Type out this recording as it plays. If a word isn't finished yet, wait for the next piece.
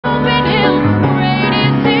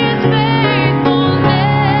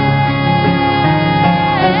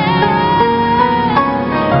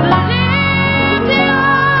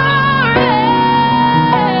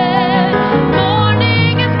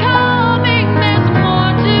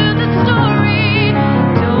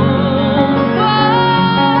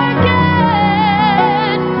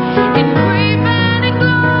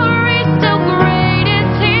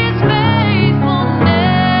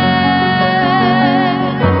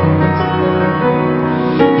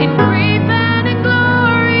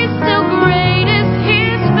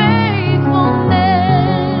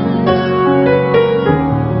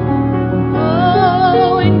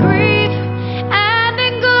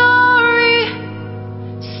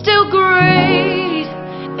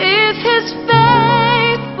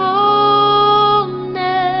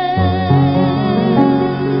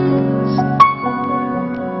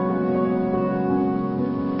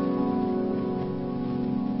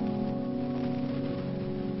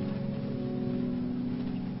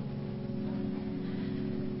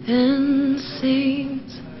Then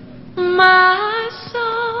sings my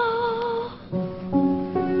soul,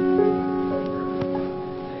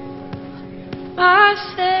 my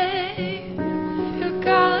Savior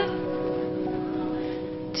God,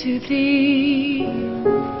 to Thee.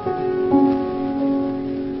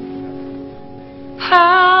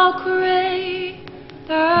 How great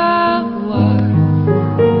Thou art!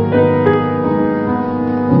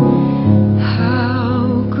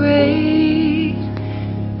 How great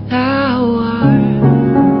Thou art!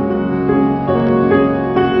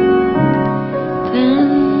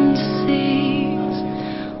 Then sings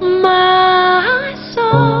my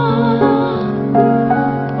soul,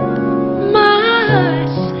 my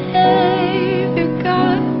Savior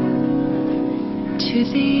God, to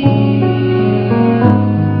Thee.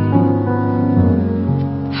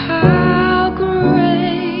 How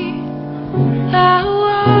great Thou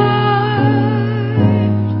art!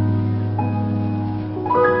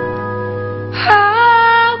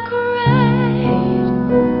 How great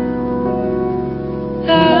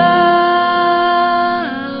Thou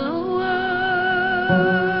art.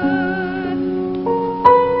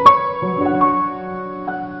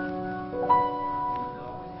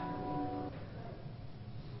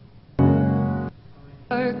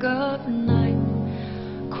 Dark of night,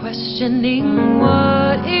 questioning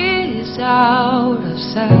what is out of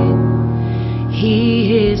sight.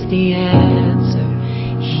 He is the answer,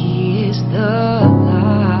 He is the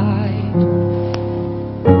light.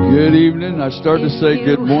 Good evening. I started to say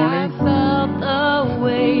good morning,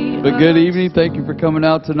 but good evening. Thank you for coming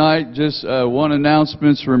out tonight. Just one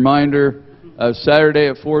announcement, reminder, Saturday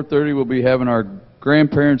at 4:30 we'll be having our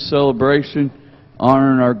grandparents celebration,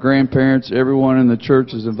 honoring our grandparents. Everyone in the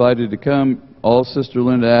church is invited to come. All Sister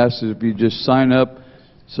Linda asks is if you just sign up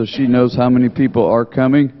so she knows how many people are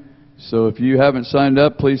coming. So if you haven't signed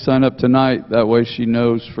up, please sign up tonight. That way she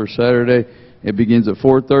knows for Saturday. It begins at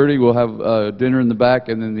 4:30. We'll have dinner in the back,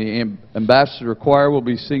 and then the ambassador choir will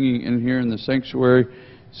be singing in here in the sanctuary.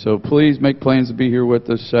 So please make plans to be here with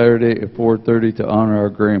us Saturday at 4:30 to honor our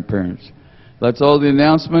grandparents. That's all the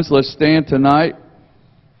announcements. Let's stand tonight.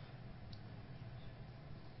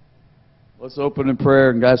 Let's open in prayer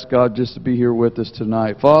and ask God just to be here with us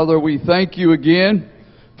tonight. Father, we thank you again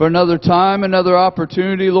for another time, another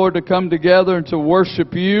opportunity, Lord, to come together and to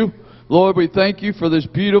worship you. Lord, we thank you for this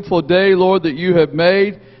beautiful day, Lord, that you have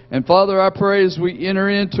made. And Father, I pray as we enter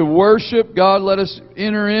into worship, God, let us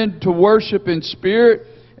enter into worship in spirit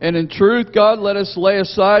and in truth. God, let us lay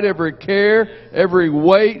aside every care, every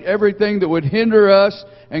weight, everything that would hinder us.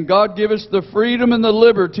 And God, give us the freedom and the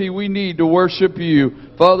liberty we need to worship you.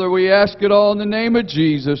 Father, we ask it all in the name of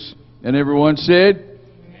Jesus. And everyone said,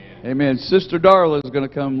 Amen. Sister Darla is going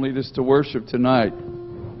to come lead us to worship tonight.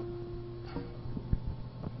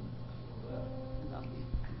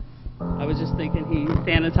 I was just thinking he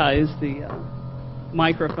sanitized the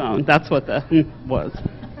microphone. That's what that was.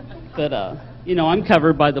 But, you know, I'm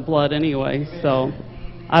covered by the blood anyway, so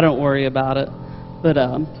I don't worry about it. But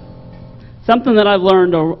something that I've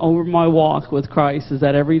learned over my walk with Christ is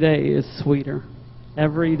that every day is sweeter.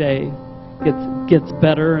 Every day gets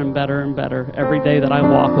better and better and better every day that I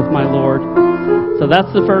walk with my Lord. So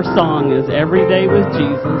that's the first song, is Every Day with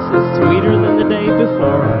Jesus is Sweeter Than the Day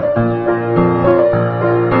Before.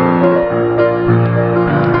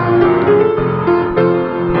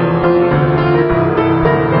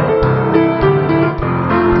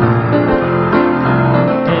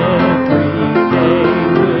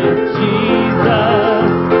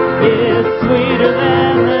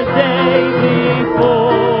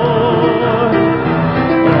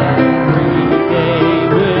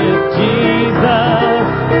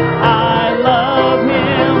 I love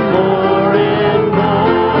Him more and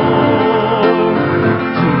more.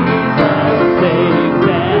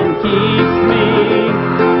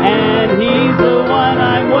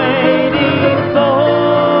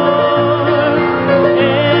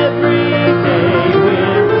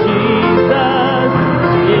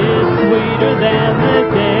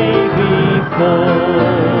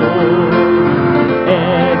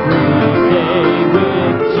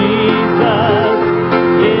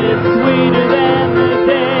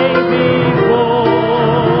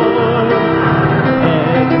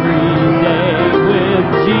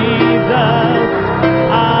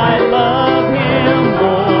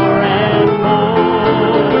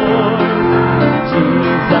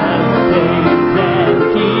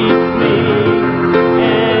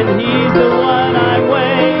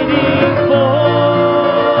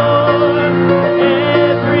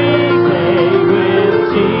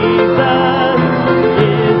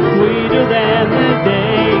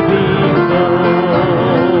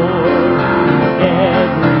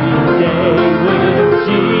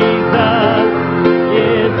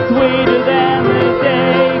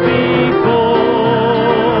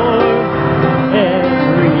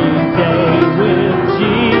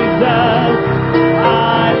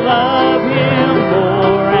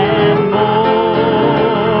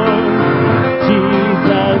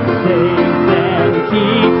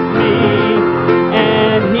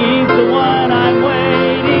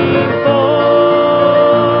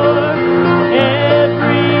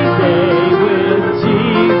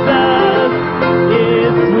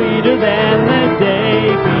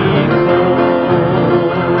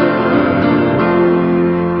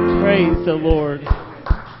 the Lord.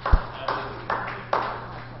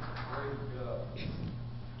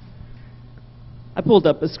 I pulled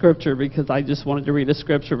up a scripture because I just wanted to read a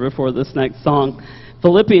scripture before this next song.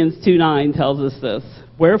 Philippians 2:9 tells us this.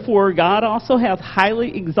 Wherefore God also hath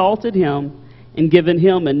highly exalted him and given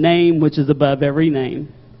him a name which is above every name,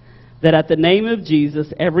 that at the name of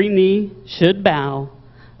Jesus every knee should bow,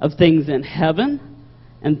 of things in heaven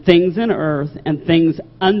and things in earth and things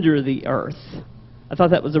under the earth. I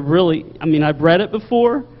thought that was I've read it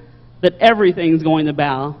before, that everything's going to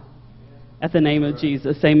bow at the name of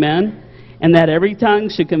Jesus. Amen? And that every tongue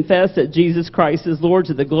should confess that Jesus Christ is Lord,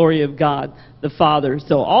 to the glory of God the Father.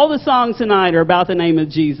 So all the songs tonight are about the name of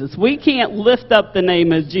Jesus. We can't lift up the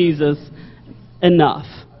name of Jesus enough,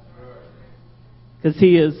 because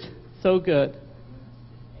he is so good.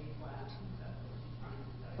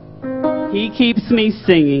 He keeps me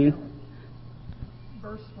singing.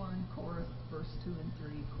 Verse 1, chorus, verse 2 and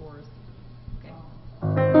 3, chorus. Okay.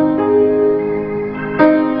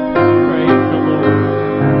 Praise the Lord.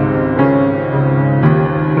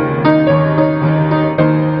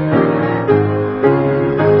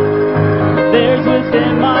 There's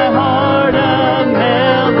within my heart a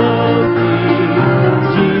melody.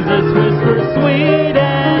 Jesus whispers sweet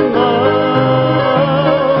and low.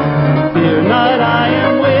 Fear not, I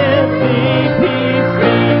am with thee. Peace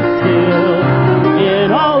be still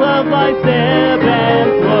in all of life's ebb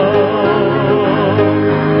and flow.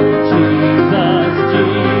 Jesus,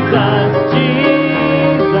 Jesus, Jesus,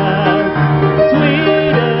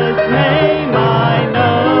 sweetest name I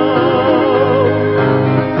know,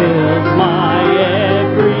 fills my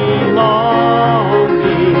every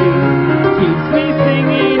longing, keeps me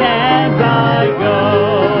singing as I go.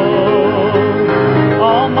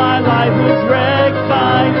 All my life was wrecked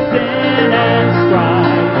by sin and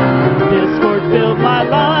strife. Discord filled my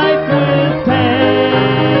life with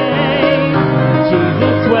pain.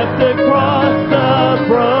 Jesus swept across the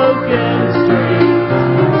broken street,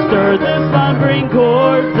 stirred the slumbering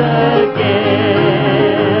chords again.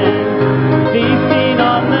 Feasting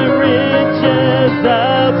on the riches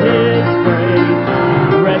of his grace,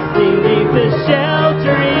 resting beneath the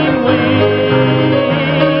sheltering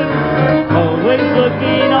wing, always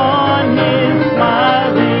looking on his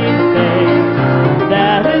smiling face.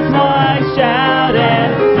 That is why I shout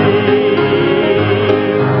and sing.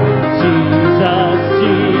 Jesus,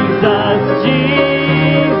 Jesus,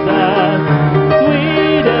 Jesus,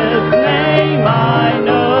 sweetest name I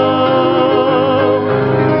know,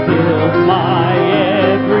 fills my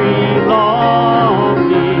every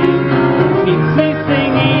longing, keeps me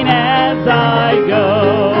singing as I go.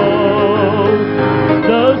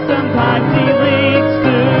 Though sometimes he leads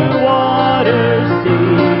through waters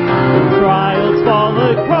deep, trials fall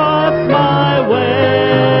across my way.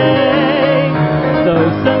 Though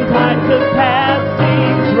sometimes the path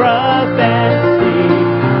seems rough and steep,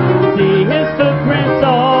 see his footprints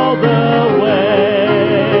all the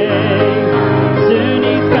way. Soon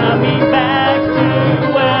he's coming back to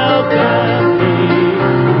welcome me,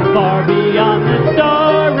 far beyond the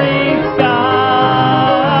starry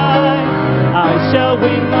sky. I shall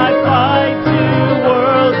wing my flight to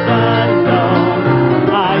worlds unknown,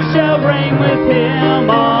 I shall reign with him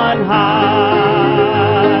on high.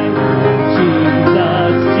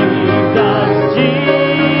 Jesus, Jesus,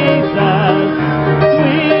 Jesus,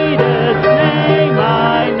 sweetest name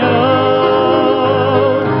I know,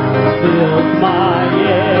 fills my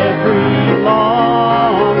every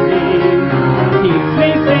longing, keeps me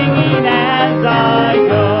singing as I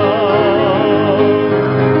go.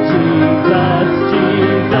 Jesus,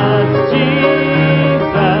 Jesus, Jesus,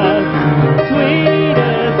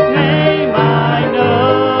 sweetest name I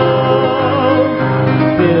know,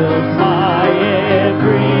 fills my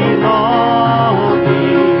every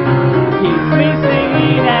longing, keeps me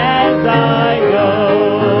singing as I go.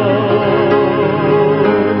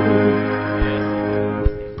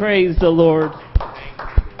 Praise the Lord.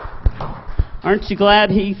 Aren't you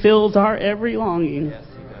glad he fills our every longing?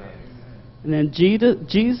 And then Jesus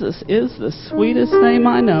is the sweetest name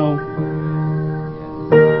I know.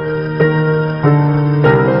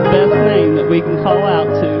 It's the best name that we can call out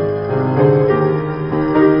to.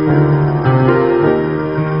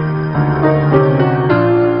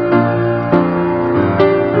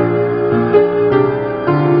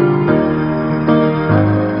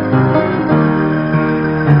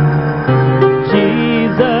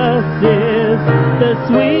 Jesus is the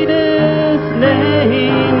sweetest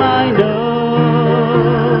name I know.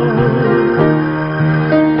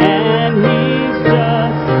 And he's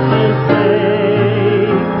just the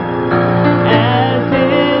same as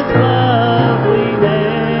his lovely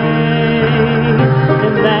name.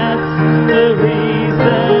 And that's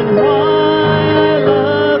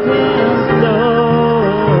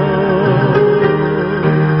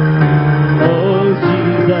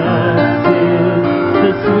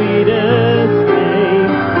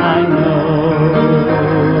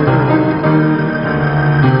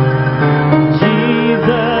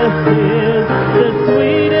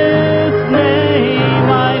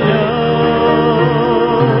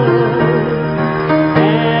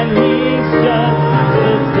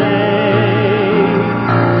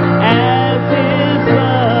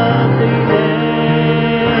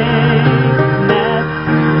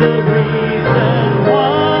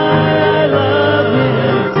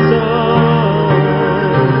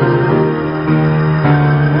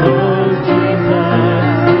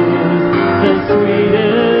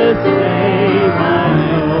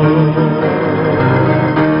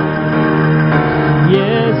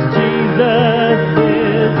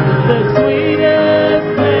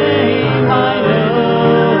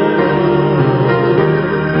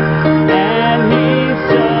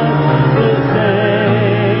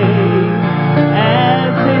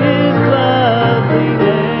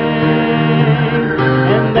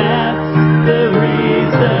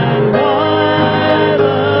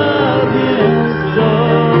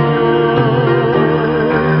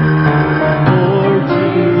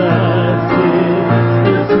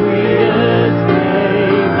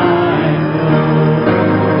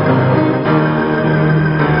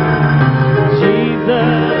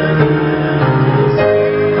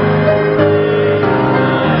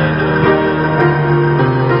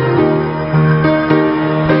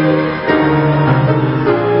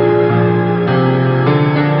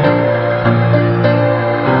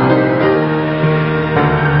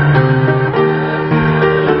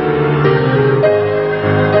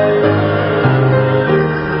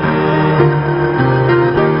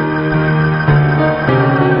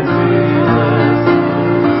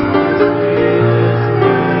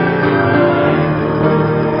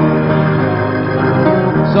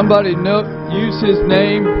Somebody use His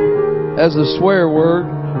name as a swear word.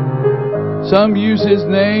 Some use His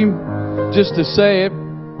name just to say it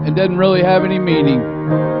and doesn't really have any meaning.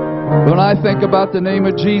 When I think about the name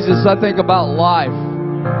of Jesus, I think about life.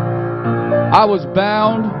 I was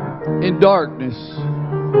bound in darkness,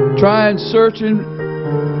 searching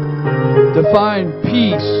to find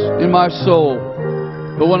peace in my soul.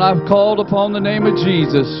 But when I've called upon the name of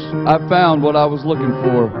Jesus, I found what I was looking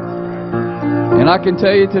for. And I can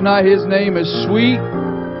tell you tonight, His name is sweet,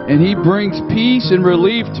 and He brings peace and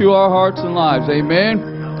relief to our hearts and lives. Amen.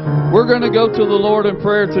 We're going to go to the Lord in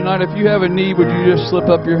prayer tonight. If you have a need, would you just slip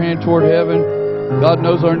up your hand toward heaven? God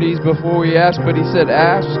knows our needs before we ask, but He said,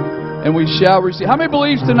 ask, and we shall receive. How many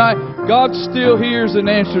believes tonight God still hears and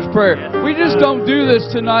answers prayer? We just don't do this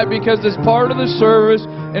tonight because it's part of the service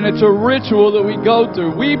and it's a ritual that we go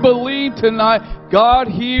through. We believe tonight God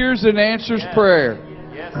hears and answers prayer.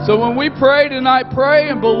 So when we pray tonight, pray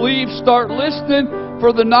and believe. Start listening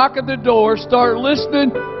for the knock at the door. Start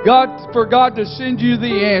listening for God to send you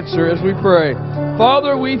the answer as we pray.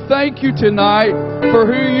 Father, we thank You tonight for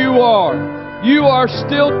who You are. You are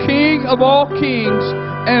still King of all kings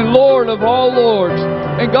and Lord of all lords.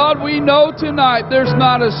 And God, we know tonight there's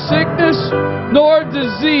not a sickness nor a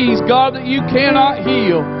disease, God, that You cannot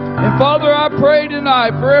heal. And Father, I pray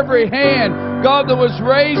tonight for every hand, God, that was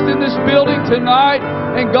raised in this building tonight.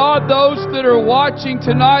 And God, those that are watching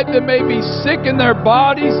tonight that may be sick in their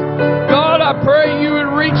bodies, God, I pray You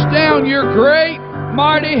would reach down Your great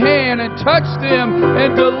mighty hand and touch them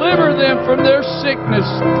and deliver them from their sickness.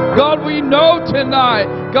 God, we know tonight,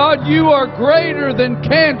 God, You are greater than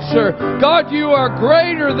cancer. God, You are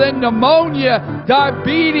greater than pneumonia,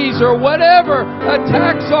 diabetes, or whatever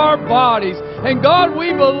attacks our bodies. And God,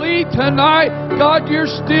 we believe tonight, God, You're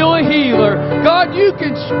still a healer. God, You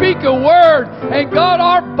can speak a word, and God,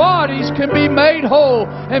 our bodies can be made whole.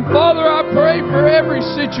 And Father, I pray for every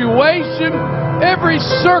situation, every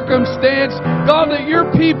circumstance, God, that Your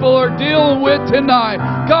people are dealing with tonight.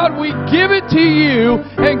 God, we give it to You,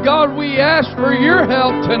 and God, we ask for Your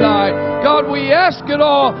help tonight. God, we ask it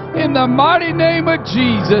all in the mighty name of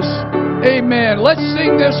Jesus. Amen. Let's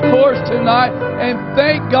sing this chorus tonight and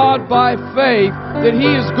thank God by faith that He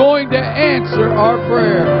is going to answer our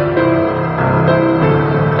prayer.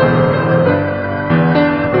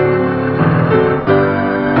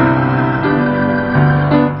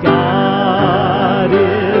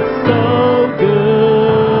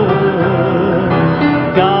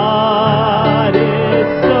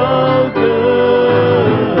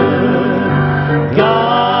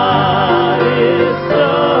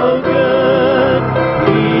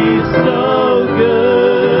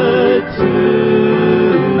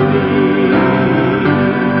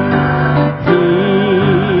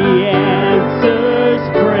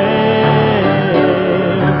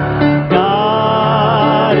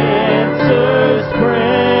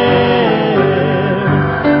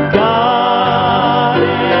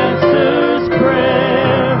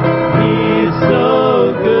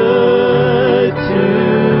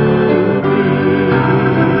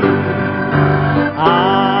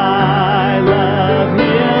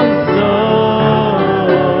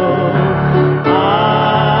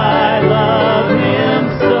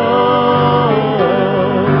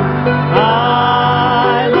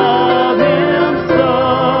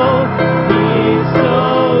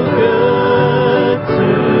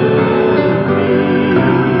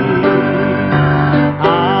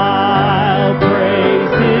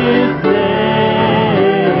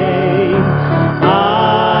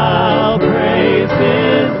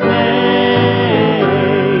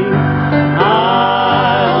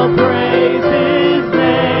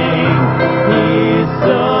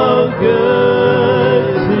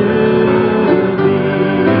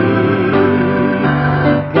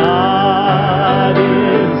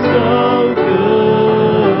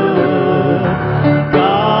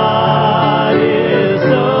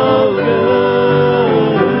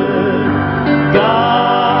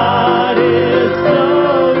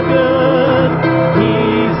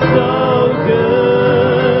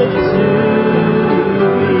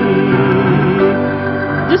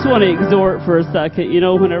 Exhort for a second. You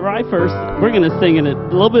know, whenever we're going to sing in it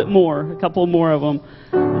a little bit more, a couple more of them.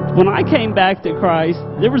 When I came back to Christ,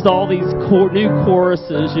 there was all these new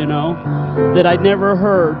choruses, you know, that I'd never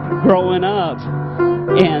heard growing up.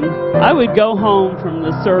 And I would go home from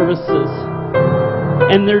the services,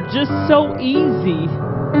 and they're just so easy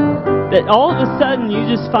that all of a sudden you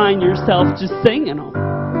just find yourself just singing them.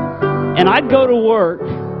 And I'd go to work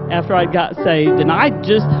after I got saved, and I'd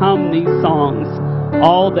just hum these songs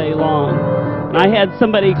all day long. And I had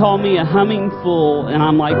somebody call me a humming fool, and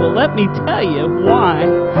I'm like, well, let me tell you why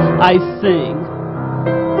I sing.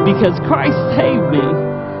 Because Christ saved me.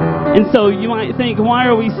 And so you might think, why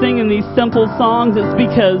are we singing these simple songs? It's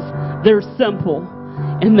because they're simple,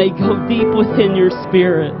 and they go deep within your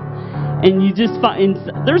spirit. And you just find,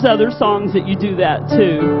 there's other songs that you do that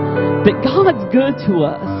too. But God's good to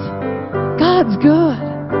us. God's good.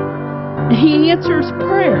 He answers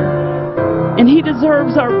prayer. And He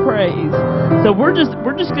deserves our praise. So we're just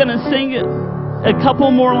going to sing it, a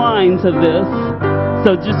couple more lines of this.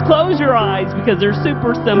 So just close your eyes because they're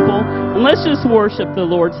super simple. And let's just worship the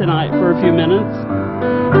Lord tonight for a few minutes.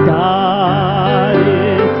 God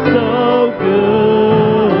is so good.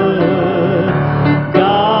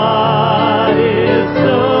 God is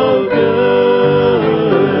so good.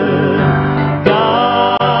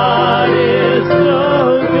 God is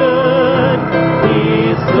so good.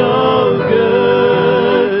 He's so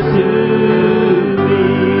good to me.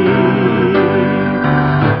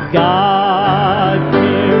 God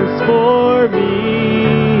cares for me.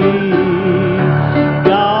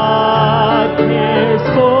 God cares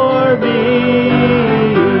for me.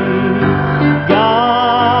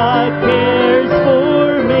 God cares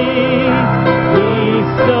for me. He's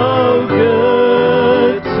so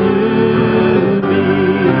good to me.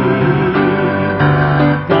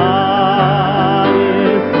 God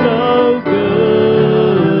is so good.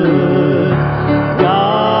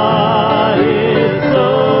 God is so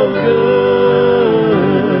good.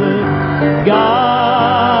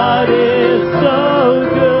 God is so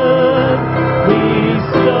good. He's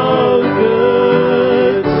so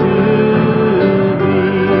good to me.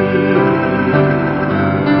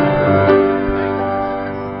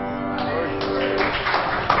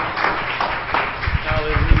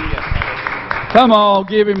 Come on,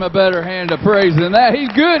 give Him a better hand of praise than that. He's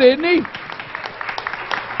good, isn't He?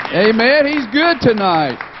 Amen. He's good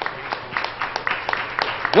tonight.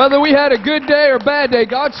 Whether we had a good day or bad day,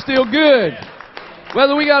 God's still good.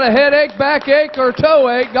 Whether we got a headache, backache, or toe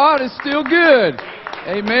ache, God is still good.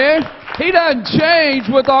 Amen. He doesn't change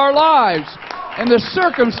with our lives and the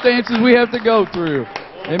circumstances we have to go through.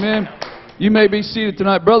 Amen. You may be seated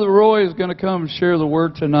tonight. Brother Roy is going to come and share the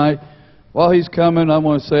word tonight. While he's coming, I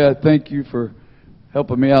want to say I thank you for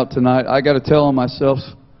helping me out tonight. I got to tell on myself,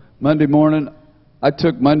 Monday morning, I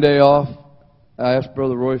took Monday off. I asked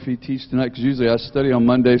Brother Roy if he'd teach tonight, because usually I study on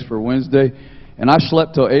Mondays for Wednesday. And I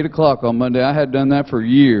slept till 8 o'clock on Monday. I had done that for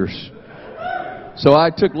years. So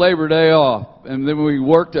I took Labor Day off. And then we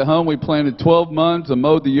worked at home. We planted 12 months and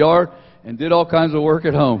mowed the yard and did all kinds of work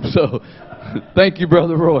at home. So thank you,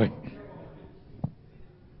 Brother Roy.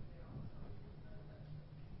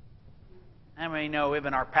 How many know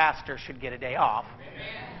even our pastor should get a day off?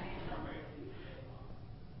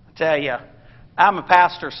 I tell you, I'm a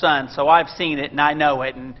pastor's son, so I've seen it and I know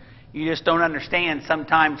it, and you just don't understand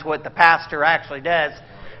sometimes what the pastor actually does.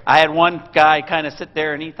 I had one guy kind of sit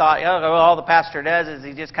there and he thought, oh, all the pastor does is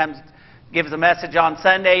he just comes, gives a message on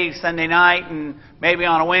Sunday night, and maybe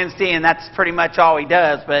on a Wednesday, and that's pretty much all he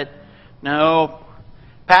does. But no,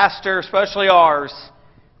 pastor, especially ours,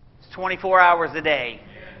 it's 24 hours a day.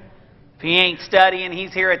 If he ain't studying,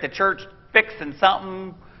 he's here at the church fixing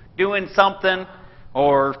something, doing something,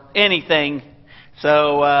 or anything.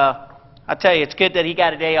 So I tell you, it's good that he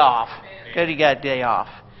got a day off. Good he got a day off.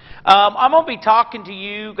 I'm going to be talking to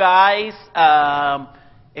you guys.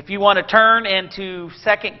 If you want to turn into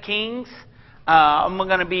 2 Kings, I'm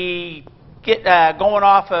going to be going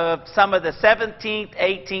off of some of the 17th,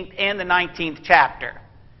 18th, and the 19th chapter.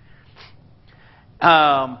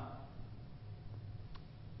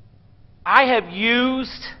 I have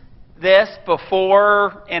used this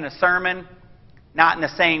before in a sermon, not in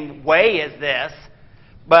the same way as this,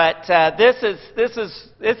 but this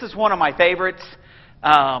is one of my favorites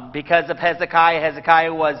because of Hezekiah.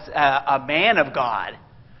 Hezekiah was a man of God.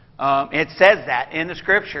 It says that in the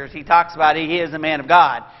Scriptures. He talks about it. He is a man of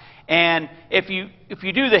God. And if you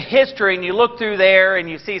do the history and you look through there and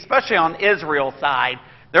you see, especially on Israel's side,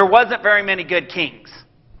 there wasn't very many good kings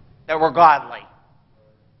that were godly.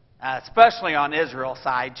 Especially on Israel's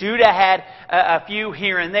side. Judah had a few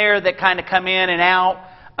here and there that kind of come in and out.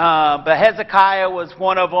 But Hezekiah was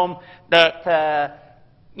one of them that,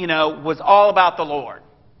 was all about the Lord.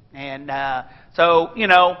 And so,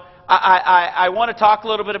 I want to talk a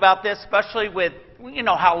little bit about this, especially with,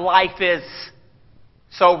 how life is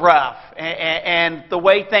so rough. And the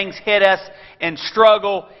way things hit us and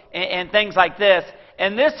struggle and things like this.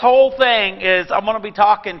 And this whole thing I'm going to be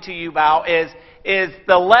talking to you about is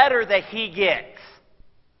the letter that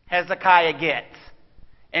Hezekiah gets.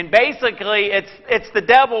 And basically it's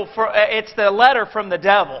the letter from the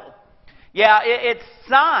devil. Yeah, it's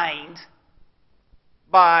signed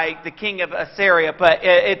by the king of Assyria, but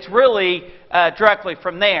it's really directly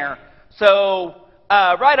from there. So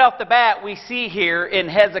right off the bat, we see here in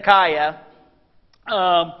Hezekiah,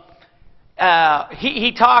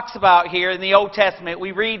 he talks about here in the Old Testament,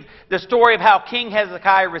 we read the story of how King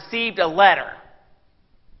Hezekiah received a letter.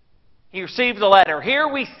 He received a letter.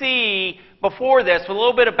 Here we see, before this, with a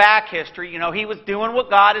little bit of back history, he was doing what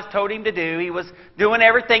God has told him to do. He was doing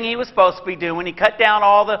everything he was supposed to be doing. He cut down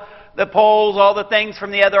all the poles, all the things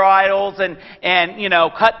from the other idols, and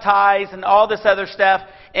cut ties and all this other stuff,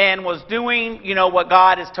 and was doing, what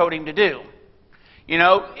God has told him to do.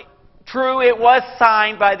 True, it was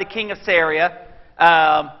signed by the king of Syria.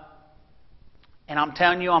 And I'm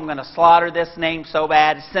telling you, I'm going to slaughter this name so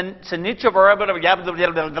bad.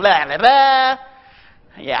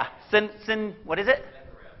 Yeah. What is it?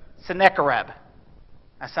 Sennacherib.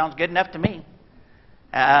 That sounds good enough to me.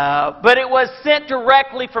 But it was sent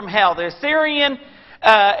directly from hell. The Assyrian,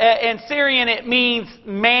 in Syrian, it means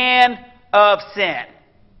man of sin.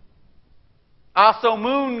 Also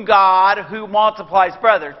moon god who multiplies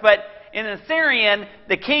brothers. But in Assyrian,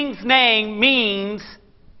 the king's name means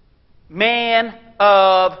man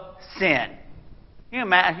of sin.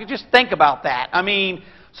 You just think about that.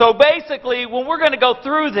 So basically, when we're going to go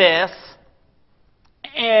through this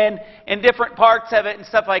and different parts of it and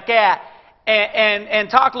stuff like that, and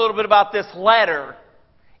talk a little bit about this letter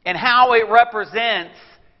and how it represents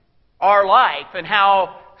our life and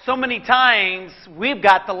how so many times we've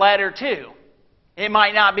got the letter too. It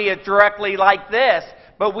might not be directly like this,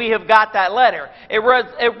 but we have got that letter.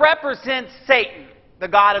 It represents Satan, the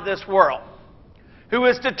god of this world, who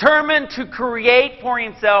is determined to create for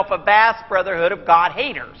himself a vast brotherhood of God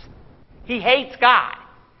haters. He hates God.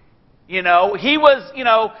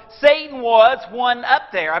 Satan was one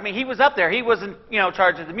up there. He was up there. He was in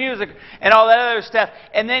charge of the music and all that other stuff.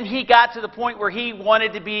 And then he got to the point where he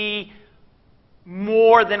wanted to be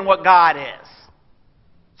more than what God is.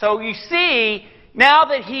 So you see, now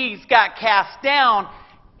that he's got cast down,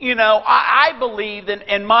 I believe,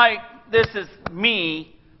 this is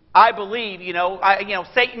me, I believe,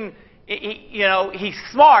 Satan, he's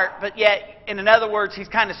smart, but yet, in other words, he's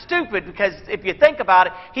kind of stupid, because if you think about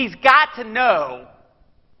it, he's got to know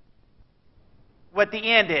what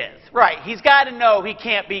the end is. Right, he's got to know he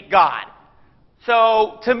can't beat God.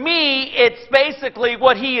 So, to me, it's basically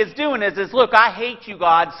what he is doing is look, I hate you,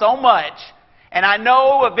 God, so much, and I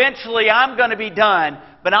know eventually I'm going to be done,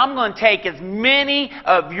 but I'm going to take as many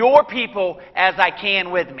of your people as I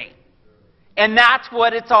can with me. And that's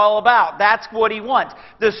what it's all about. That's what he wants.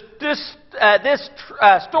 This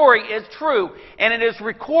story is true, and it is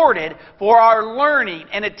recorded for our learning,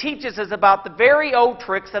 and it teaches us about the very old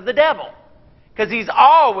tricks of the devil. Because he's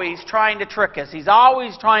always trying to trick us. He's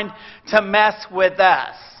always trying to mess with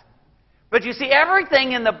us. But you see,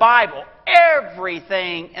 everything in the Bible,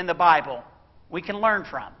 we can learn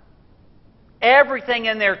from. Everything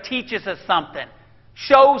in there teaches us something,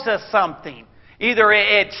 shows us something. Either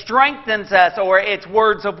it strengthens us, or it's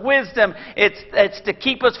words of wisdom. It's to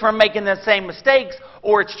keep us from making the same mistakes,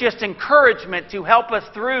 or it's just encouragement to help us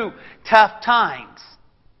through tough times.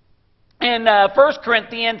 In 1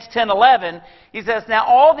 Corinthians 10:11, he says, "Now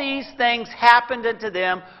all these things happened unto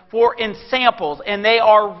them for ensamples, and they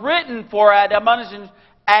are written for admonitions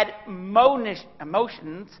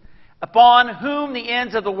upon whom the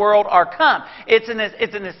ends of the world are come." It's an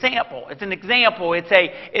example. It's an example.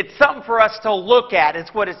 It's something for us to look at.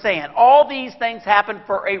 It's what it's saying. All these things happen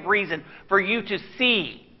for a reason, for you to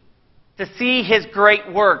see His great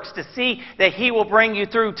works, to see that He will bring you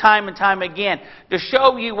through time and time again, to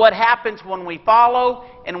show you what happens when we follow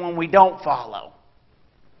and when we don't follow.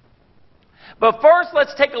 But first,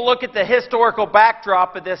 let's take a look at the historical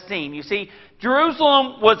backdrop of this scene. You see,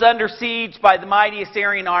 Jerusalem was under siege by the mighty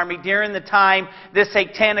Assyrian army during the time this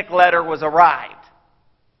satanic letter was arrived.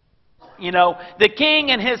 The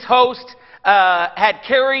king and his host had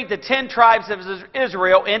carried the 10 tribes of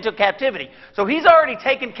Israel into captivity. So he's already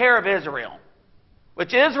taken care of Israel.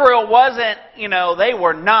 Which Israel wasn't, they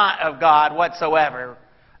were not of God whatsoever.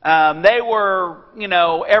 They were,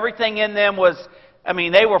 everything in them was,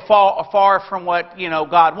 they were far from what,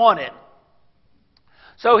 God wanted.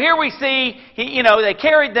 So here we see, they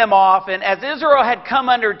carried them off, and as Israel had come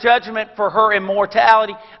under judgment for her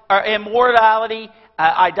immorality,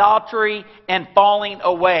 idolatry, and falling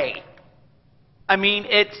away.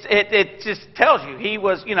 It just tells you,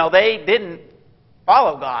 they didn't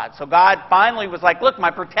follow God. So God finally was like, look,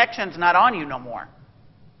 my protection's not on you no more.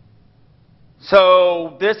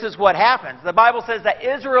 So this is what happens. The Bible says that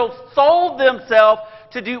Israel sold themselves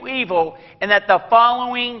to do evil, and that the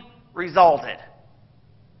following resulted.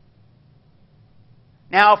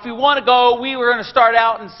 Now, if you want to go, we were going to start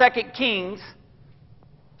out in 2 Kings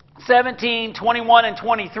 17, 21, and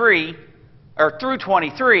 23, or through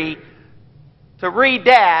 23. To read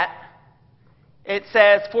that, it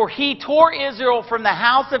says, "For he tore Israel from the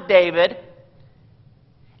house of David,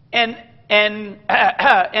 and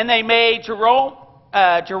they made Jeroboam,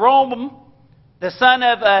 the son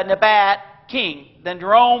of Nebat, king. Then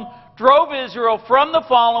Jeroboam drove Israel from the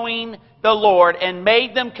following the Lord and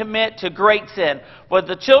made them commit to great sin. For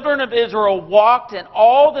the children of Israel walked in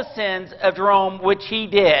all the sins of Jeroboam which he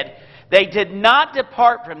did. They did not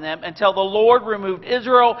depart from them until the Lord removed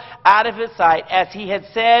Israel out of his sight, as he had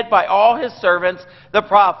said by all his servants the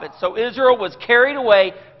prophets. So Israel was carried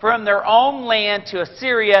away from their own land to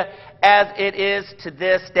Assyria, as it is to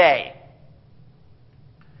this day."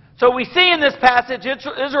 So we see in this passage,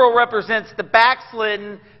 Israel represents the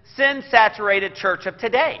backslidden, sin-saturated church of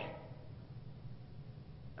today.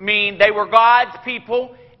 I mean, they were God's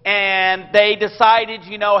people, and they decided,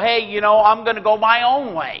 hey, I'm going to go my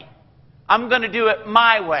own way. I'm going to do it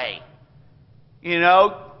my way.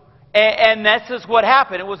 And this is what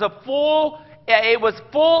happened. It was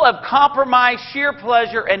full of compromise, sheer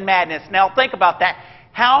pleasure, and madness. Now think about that.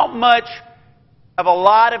 How much of a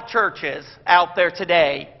lot of churches out there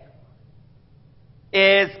today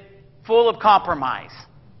is full of compromise?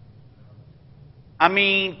 I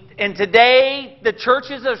mean, and today the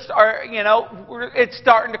churches are it's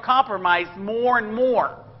starting to compromise more and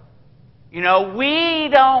more. We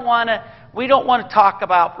don't want to talk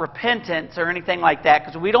about repentance or anything like that,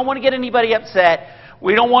 because we don't want to get anybody upset.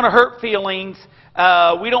 We don't want to hurt feelings.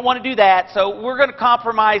 We don't want to do that. So we're going to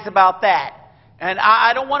compromise about that. And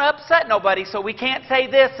I don't want to upset nobody, so we can't say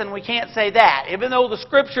this and we can't say that. Even though the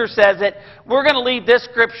Scripture says it, we're going to leave this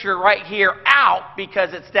Scripture right here out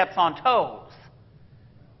because it steps on toes.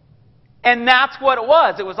 And that's what it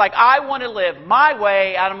was. It was like, I want to live my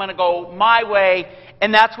way, I'm going to go my way,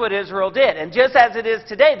 and that's what Israel did. And just as it is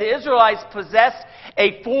today, the Israelites possessed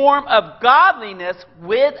a form of godliness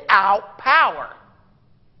without power.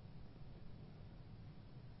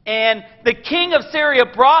 And the king of Syria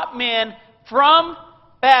brought men from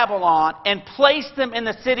Babylon and placed them in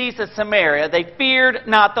the cities of Samaria. They feared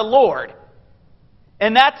not the Lord.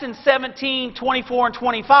 And that's in 17, 24, and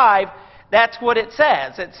 25. That's what it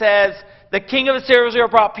says. It says, the king of Assyria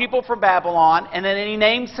brought people from Babylon, and then he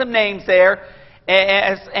names some names there,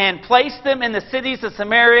 and placed them in the cities of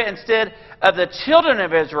Samaria instead of the children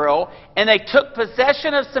of Israel. And they took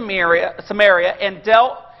possession of Samaria and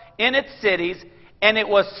dealt in its cities. And it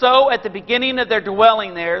was so at the beginning of their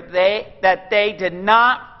dwelling there that they did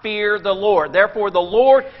not fear the Lord. Therefore the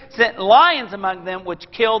Lord sent lions among them, which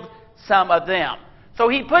killed some of them. So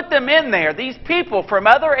he put them in there, these people from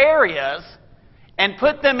other areas, and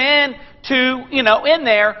put them in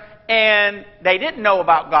there, and they didn't know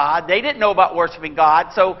about God. They didn't know about worshiping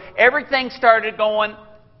God. So everything started going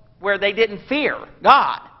where they didn't fear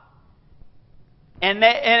God. And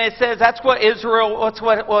it says that's what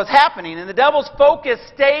what was happening. And the devil's focus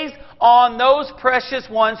stays on those precious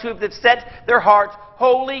ones who have set their hearts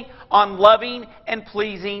wholly on loving and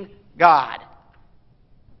pleasing God.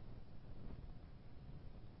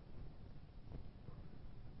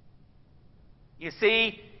 You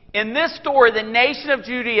see, in this story, the nation of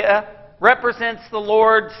Judea represents the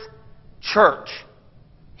Lord's church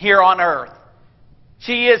here on earth.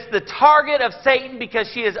 She is the target of Satan because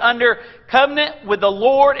she is under covenant with the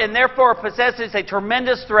Lord and therefore possesses a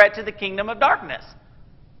tremendous threat to the kingdom of darkness.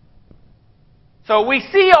 So we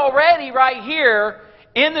see already right here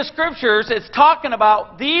in the Scriptures, it's talking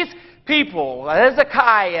about these people,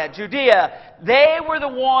 Hezekiah, Judea, they were the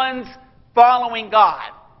ones following God.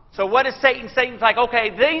 So what is Satan? Satan's like, okay,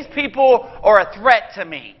 these people are a threat to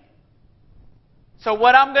me. So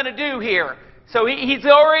what I'm going to do here... So he's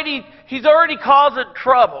already causing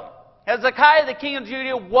trouble. Hezekiah, the king of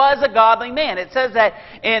Judah, was a godly man. It says that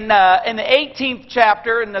in the 18th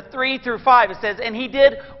chapter, in the 3 through 5, it says, and he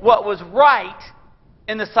did what was right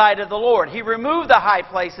in the sight of the Lord. He removed the high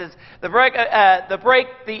places,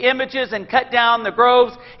 the images, and cut down the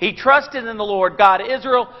groves. He trusted in the Lord God of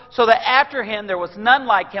Israel, so that after him there was none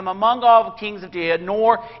like him among all the kings of Judah,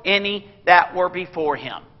 nor any that were before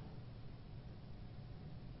him.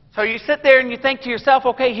 So you sit there and you think to yourself,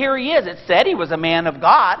 okay, here he is. It said he was a man of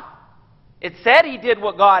God. It said he did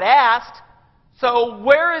what God asked. So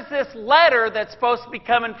where is this letter that's supposed to be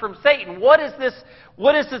coming from Satan? What is this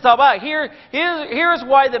all about? Here's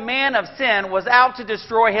why the man of sin was out to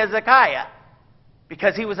destroy Hezekiah.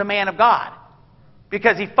 Because he was a man of God.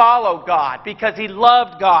 Because he followed God. Because he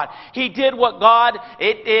loved God. He did what God,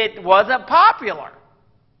 it wasn't popular.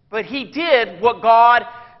 But he did what God,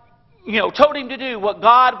 told him to do, what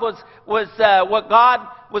God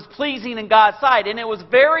was pleasing in God's sight. And it was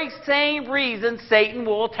very same reason Satan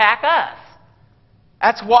will attack us.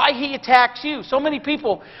 That's why he attacks you. So many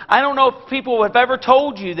people, I don't know if people have ever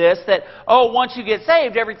told you this, that, once you get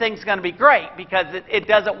saved, everything's going to be great, because it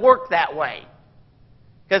doesn't work that way.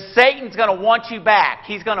 Because Satan's going to want you back.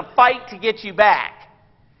 He's going to fight to get you back.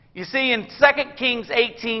 You see, in 2 Kings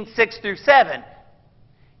 18:6-7,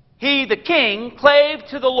 he, the king, clave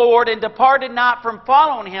to the Lord and departed not from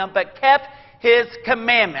following him, but kept his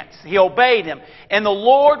commandments. He obeyed him. And the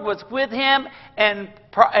Lord was with him, and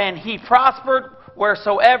he prospered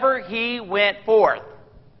wheresoever he went forth.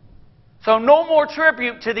 So no more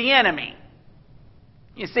tribute to the enemy.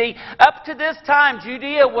 You see, up to this time,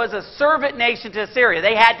 Judea was a servant nation to Assyria.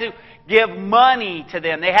 They had to give money to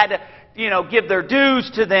them. They had to, give their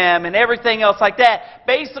dues to them and everything else like that,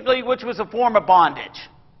 basically, which was a form of bondage.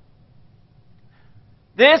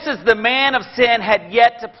 This is the man of sin had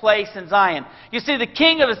yet to place in Zion. You see, the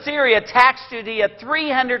king of Assyria taxed Judea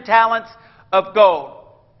 300 talents of gold.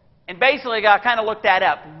 And basically, I kind of looked that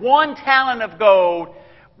up. 1 talent of gold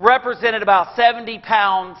represented about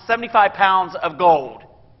 75 pounds of gold.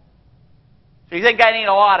 So you think that ain't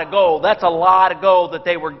a lot of gold? That's a lot of gold that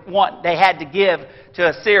they had to give to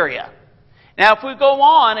Assyria. Now, if we go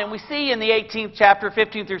on and we see in the 18th chapter,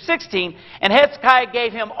 15-16, and Hezekiah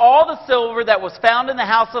gave him all the silver that was found in the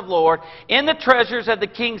house of the Lord, in the treasures of the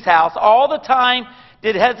king's house. All the time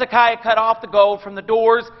did Hezekiah cut off the gold from the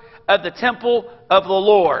doors of the temple of the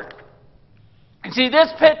Lord. And see,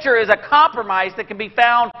 this picture is a compromise that can be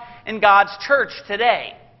found in God's church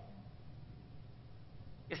today.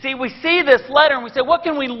 You see, we see this letter and we say, what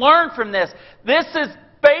can we learn from this? This is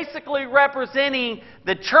basically representing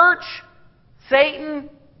the church, Satan,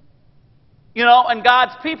 and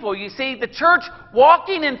God's people. You see, the church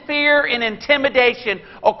walking in fear and intimidation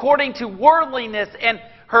according to worldliness and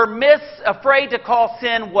her afraid to call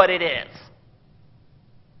sin what it is.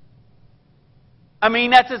 I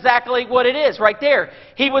mean, that's exactly what it is right there.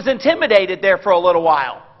 He was intimidated there for a little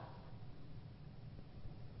while.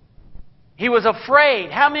 He was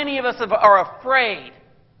afraid. How many of us are afraid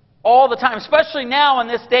all the time, especially now in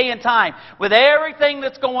this day and time, with everything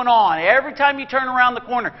that's going on? Every time you turn around the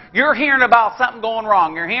corner, you're hearing about something going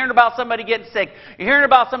wrong. You're hearing about somebody getting sick. You're hearing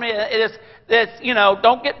about somebody that's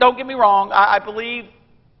don't get me wrong. I believe,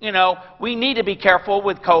 we need to be careful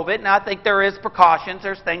with COVID, and I think there is precautions,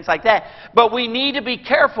 there's things like that. But we need to be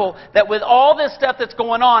careful that with all this stuff that's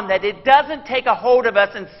going on, that it doesn't take a hold of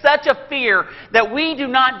us in such a fear that we do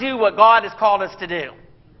not do what God has called us to do.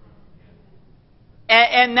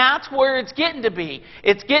 And that's where it's getting to be.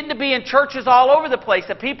 It's getting to be in churches all over the place,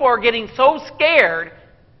 that people are getting so scared.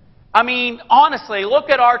 I mean, honestly, look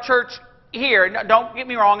at our church here. Don't get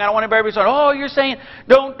me wrong. I don't want everybody saying, you're saying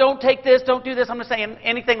don't take this, don't do this. I'm not saying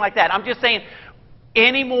anything like that. I'm just saying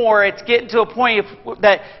anymore it's getting to a point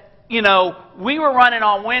that, we were running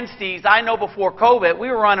on Wednesdays. I know before COVID, we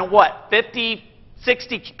were running 50,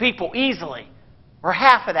 60 people easily. We're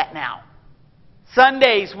half of that now.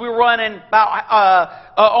 Sundays, we're running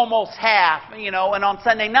about almost half, and on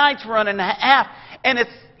Sunday nights, we're running half. And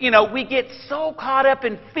it's, we get so caught up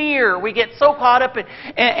in fear. We get so caught up in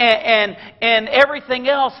and everything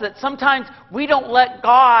else that sometimes we don't let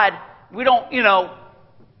God, we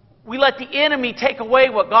let the enemy take away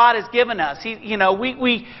what God has given us.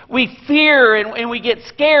 We fear and we get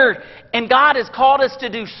scared. And God has called us to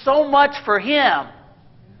do so much for Him.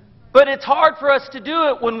 But it's hard for us to do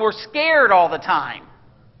it when we're scared all the time.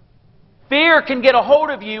 Fear can get a hold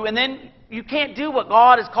of you, and then you can't do what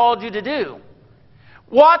God has called you to do.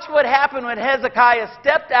 Watch what happened when Hezekiah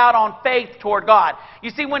stepped out on faith toward God.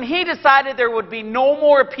 You see, when he decided there would be no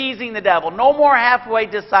more appeasing the devil, no more halfway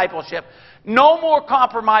discipleship, no more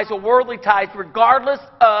compromise or worldly ties, regardless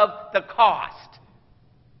of the cost.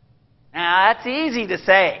 Now, that's easy to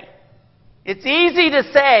say. It's easy to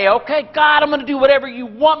say, okay, God, I'm going to do whatever you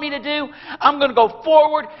want me to do. I'm going to go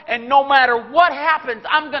forward, and no matter what happens,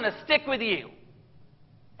 I'm going to stick with you.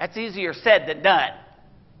 That's easier said than done.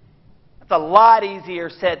 That's a lot easier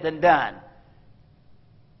said than done.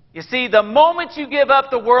 You see, the moment you give up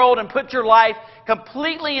the world and put your life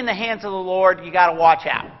completely in the hands of the Lord, you got to watch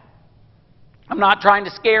out. I'm not trying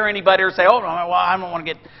to scare anybody or say, well, I don't want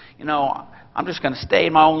to get, I'm just going to stay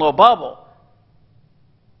in my own little bubble.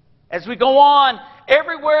 As we go on,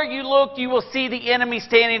 everywhere you look, you will see the enemy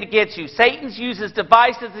standing against you. Satan uses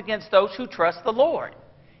devices against those who trust the Lord.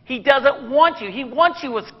 He doesn't want you. He wants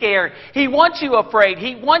you scared. He wants you afraid.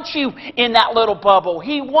 He wants you in that little bubble.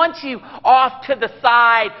 He wants you off to the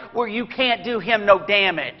side where you can't do him no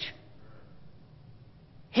damage.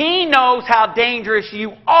 He knows how dangerous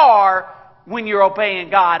you are when you're obeying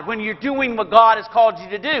God, when you're doing what God has called you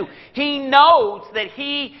to do. He knows that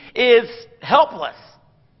He is helpless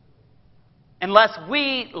unless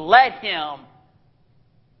we let Him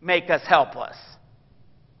make us helpless.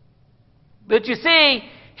 But you see,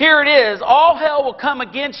 here it is. All hell will come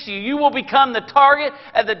against you. You will become the target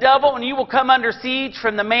of the devil, and you will come under siege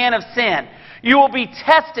from the man of sin. You will be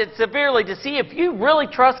tested severely to see if you really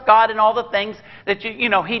trust God in all the things that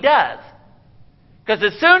He does. Because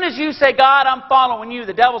as soon as you say, God, I'm following you,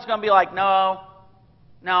 the devil's going to be like, no,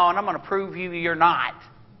 and I'm going to prove you're not.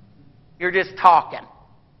 You're just talking.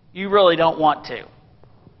 You really don't want to. As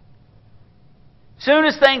soon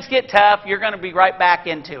as things get tough, you're going to be right back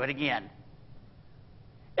into it again.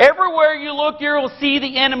 Everywhere you look, you will see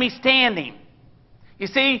the enemy standing. You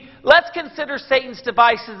see, let's consider Satan's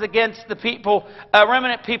devices against the people,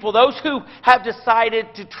 remnant people, those who have decided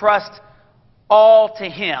to trust all to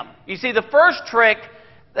him. You see, the first trick,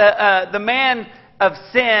 the man of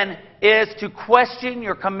sin, is to question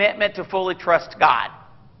your commitment to fully trust God.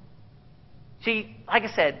 See, like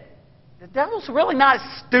I said, the devil's really not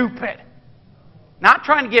stupid. Not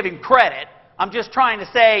trying to give him credit. I'm just trying to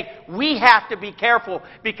say we have to be careful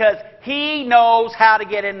because he knows how to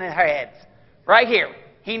get in their heads. Right here.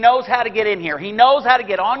 He knows how to get in here. He knows how to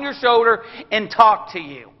get on your shoulder and talk to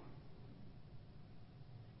you.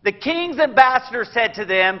 The king's ambassador said to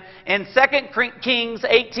them in 2 Kings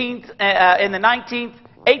 18th, in the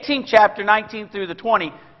 18th chapter, 19 through the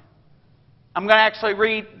 20. I'm going to actually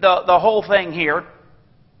read the whole thing here.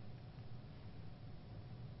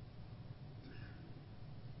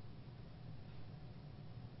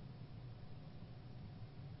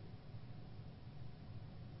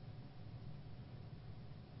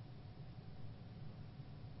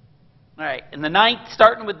 All right, in the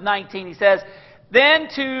starting with 19, he says, Then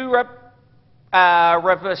to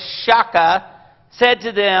Rabshakeh said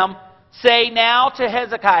to them, Say now to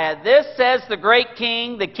Hezekiah, This says the great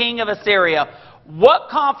king, the king of Assyria, What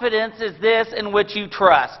confidence is this in which you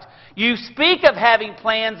trust? You speak of having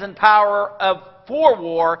plans and power for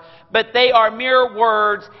war, but they are mere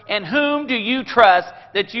words. And whom do you trust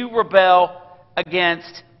that you rebel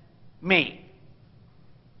against me?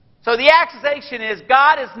 So the accusation is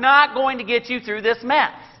God is not going to get you through this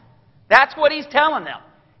mess. That's what he's telling them.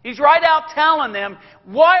 He's right out telling them,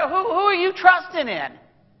 who are you trusting in?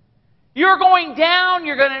 You're going down,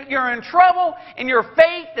 you're in trouble, and your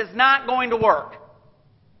faith is not going to work.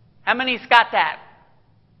 How many's got that?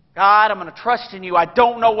 God, I'm going to trust in you. I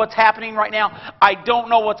don't know what's happening right now. I don't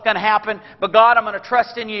know what's going to happen, but God, I'm going to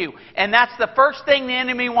trust in you. And that's the first thing the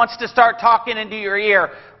enemy wants to start talking into your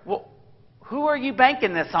ear. Well, who are you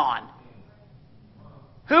banking this on?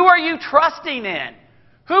 Who are you trusting in?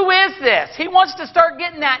 Who is this? He wants to start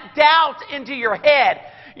getting that doubt into your head.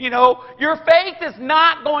 You know, your faith is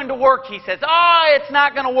not going to work. He says, it's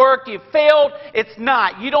not going to work. You failed. It's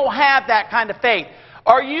not. You don't have that kind of faith.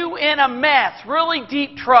 Are you in a mess, really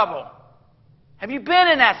deep trouble? Have you been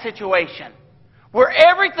in that situation where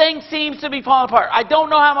everything seems to be falling apart? I don't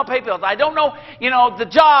know how I'm going to pay bills. I don't know, the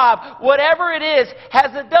job, whatever it is.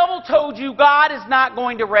 Has the devil told you God is not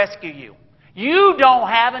going to rescue you? You don't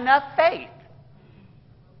have enough faith.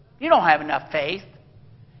 You don't have enough faith.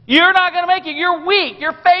 You're not going to make it. You're weak.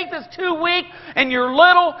 Your faith is too weak and you're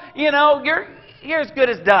little, you're as good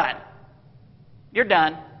as done. You're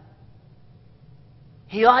done.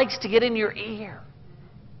 He likes to get in your ear.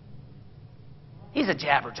 He's a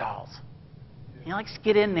jabberjaws. He likes to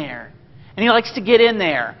get in there. And he likes to get in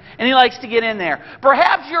there. And he likes to get in there.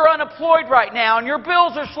 Perhaps you're unemployed right now and your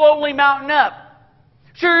bills are slowly mounting up.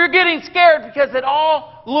 Sure, you're getting scared because it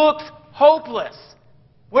all looks hopeless.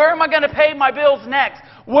 Where am I going to pay my bills next?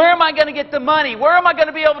 Where am I going to get the money? Where am I going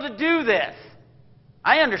to be able to do this?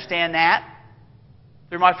 I understand that.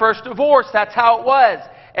 Through my first divorce, that's how it was.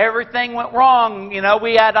 Everything went wrong. I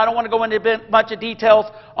don't want to go into much of details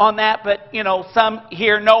on that, but, some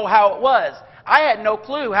here know how it was. I had no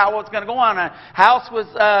clue how it was going to go on. A house was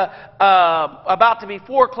about to be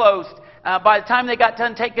foreclosed. By the time they got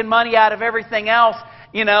done taking money out of everything else,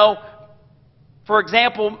 for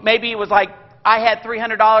example, maybe it was like I had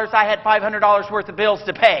 $300, I had $500 worth of bills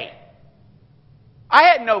to pay. I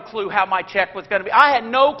had no clue how my check was going to be. I had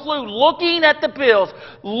no clue. Looking at the bills,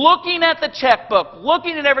 looking at the checkbook,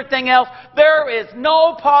 looking at everything else, there is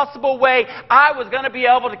no possible way I was going to be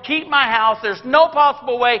able to keep my house. There's no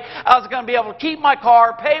possible way I was going to be able to keep my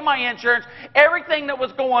car, pay my insurance, everything that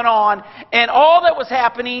was going on, and all that was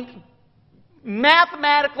happening.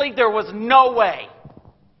 Mathematically, there was no way.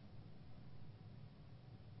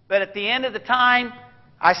 But at the end of the time,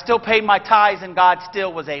 I still paid my tithes and God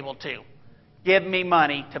still was able to give me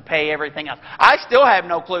money to pay everything else. I still have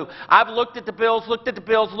no clue. I've looked at the bills, looked at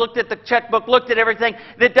the checkbook, looked at everything.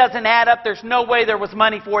 That doesn't add up. There's no way there was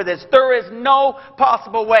money for this. There is no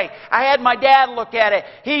possible way. I had my dad look at it.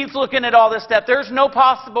 He's looking at all this stuff. There's no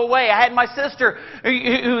possible way. I had my sister,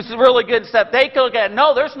 who's really good at stuff. They could look at it.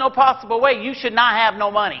 No, there's no possible way. You should not have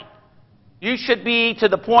no money. You should be to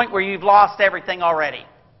the point where you've lost everything already.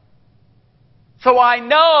 So I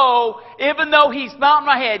know, even though he's bowing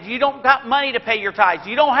my head, you don't got money to pay your tithes.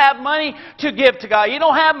 You don't have money to give to God. You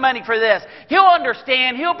don't have money for this. He'll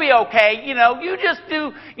understand. He'll be okay. You just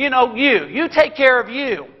do, you take care of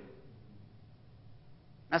you.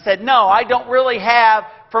 I said, no, I don't really have,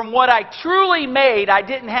 from what I truly made, I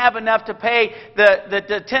didn't have enough to pay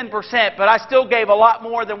the 10%, but I still gave a lot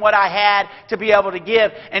more than what I had to be able to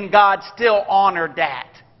give, and God still honored that.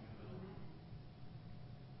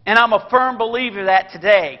 And I'm a firm believer of that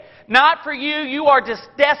today. Not for you. You are just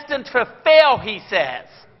destined to fail, he says.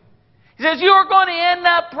 He says you are going to end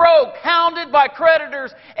up broke, hounded by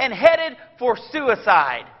creditors, and headed for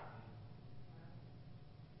suicide.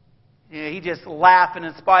 He just laughing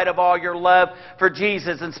in spite of all your love for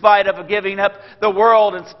Jesus, in spite of giving up the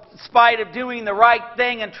world, in spite of doing the right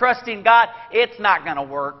thing and trusting God. It's not going to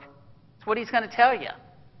work. That's what he's going to tell you.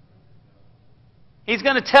 He's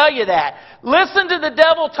going to tell you that. Listen to the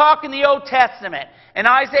devil talk in the Old Testament. In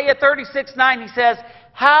Isaiah 36:9, he says,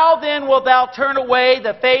 how then wilt thou turn away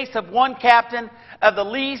the face of one captain of the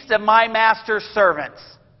least of my master's servants?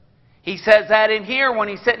 He says that in here when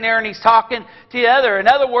he's sitting there and he's talking to the other. In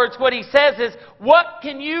other words, what he says is, what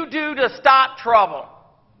can you do to stop trouble?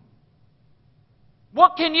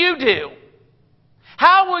 What can you do?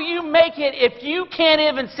 How will you make it if you can't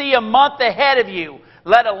even see a month ahead of you,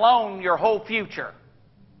 let alone your whole future?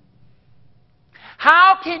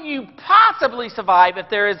 How can you possibly survive if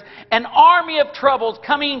there is an army of troubles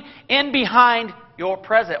coming in behind your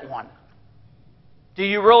present one? Do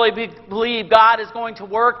you really believe God is going to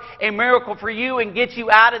work a miracle for you and get you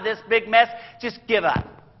out of this big mess? Just give up.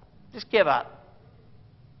 Just give up.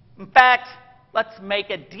 In fact, let's make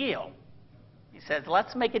a deal. He says,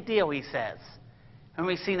 let's make a deal, he says. And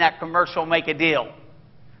we've seen that commercial, Make a Deal.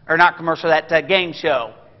 Or not commercial, that game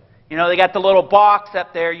show. They got the little box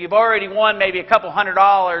up there. You've already won maybe a couple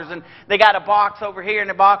 $100, and they got a box over here and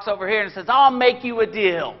a box over here, and it says, I'll make you a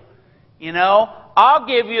deal. I'll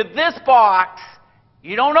give you this box.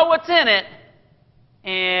 You don't know what's in it,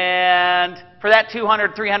 and for that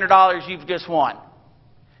 $200, $300 you've just won.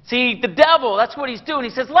 See, the devil, that's what he's doing. He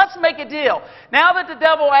says, let's make a deal. Now that the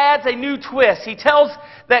devil adds a new twist, he tells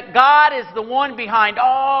that God is the one behind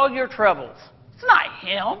all your troubles. It's not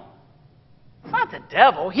him. It's not the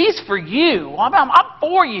devil. He's for you. I'm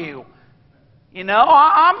for you.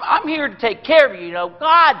 I'm here to take care of you.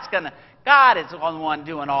 God is the one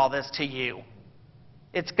doing all this to you.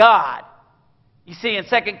 It's God. You see, in 2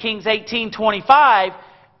 Kings 18:25,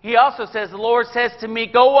 he also says, the Lord says to me,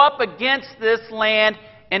 go up against this land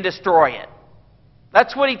and destroy it.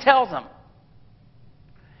 That's what he tells them.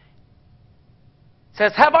 He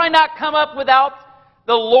says, have I not come up without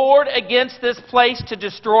the Lord against this place to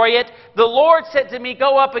destroy it? The Lord said to me,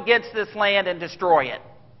 go up against this land and destroy it.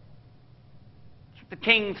 The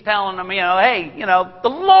king's telling them, hey, the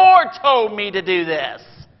Lord told me to do this,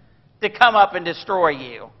 to come up and destroy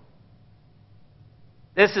you.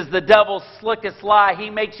 This is the devil's slickest lie. He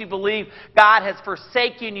makes you believe God has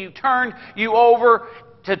forsaken you, turned you over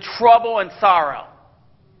to trouble and sorrow.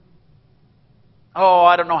 Oh,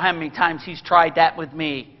 I don't know how many times he's tried that with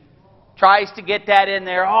me. Tries to get that in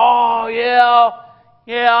there. Oh,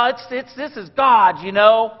 yeah, this is God,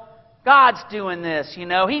 God's doing this,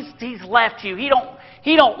 He's left you.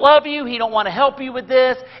 He don't love you. He don't want to help you with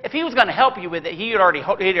this. If he was going to help you with it, he'd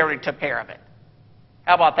already took care of it.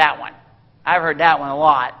 How about that one? I've heard that one a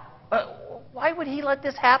lot. But why would he let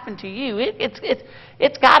this happen to you?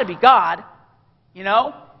 It's got to be God,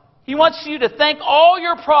 He wants you to think all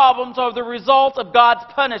your problems are the result of God's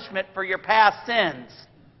punishment for your past sins.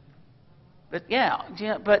 But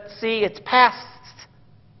but see, it's past.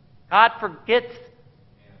 God forgives,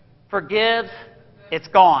 it's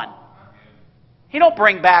gone. He don't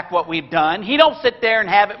bring back what we've done. He don't sit there and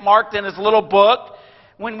have it marked in his little book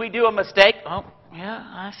when we do a mistake. Oh, yeah,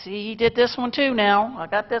 I see he did this one too now. I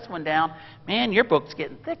got this one down. Man, your book's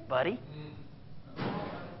getting thick, buddy.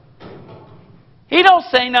 He don't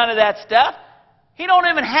say none of that stuff. He don't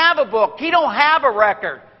even have a book. He don't have a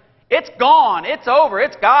record. It's gone. It's over.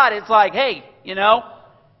 It's God. It's like, hey,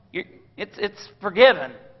 it's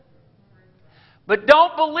forgiven. But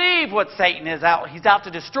don't believe what Satan is out. He's out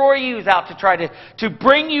to destroy you. He's out to try to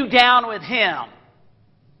bring you down with him.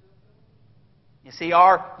 You see,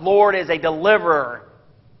 our Lord is a deliverer.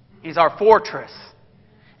 He's our fortress.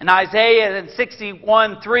 In Isaiah in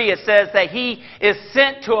 61:3 it says that He is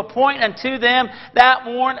sent to appoint unto them that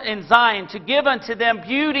mourn in Zion, to give unto them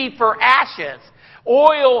beauty for ashes,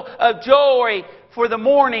 oil of joy for the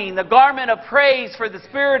mourning, the garment of praise for the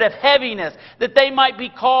spirit of heaviness, that they might be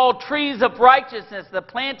called trees of righteousness, the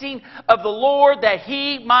planting of the Lord, that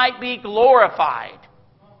He might be glorified.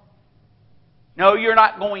 No, you're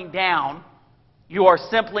not going down. You are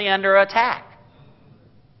simply under attack.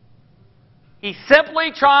 He's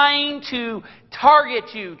simply trying to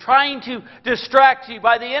target you, trying to distract you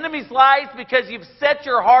by the enemy's lies because you've set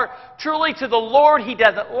your heart truly to the Lord. He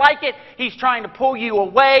doesn't like it. He's trying to pull you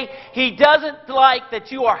away. He doesn't like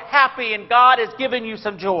that you are happy and God has given you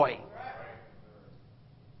some joy.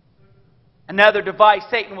 Another device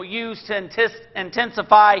Satan will use to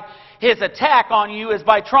intensify his attack on you is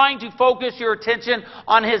by trying to focus your attention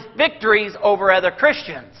on his victories over other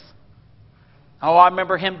Christians. Oh, I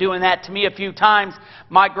remember him doing that to me a few times.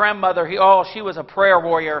 My grandmother, she was a prayer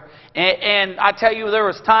warrior. And I tell you, there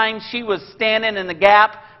was times she was standing in the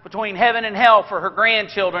gap between heaven and hell for her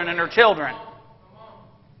grandchildren and her children.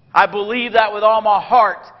 I believe that with all my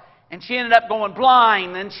heart. And she ended up going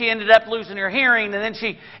blind, and she ended up losing her hearing, and then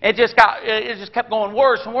it just kept going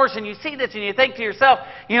worse and worse. And you see this, and you think to yourself,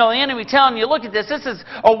 the enemy telling you, look at this. This is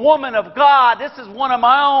a woman of God. This is one of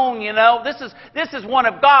my own. This is one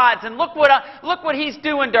of God's. And look what he's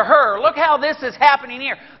doing to her. Look how this is happening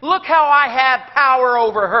here. Look how I have power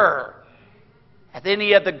over her. Hath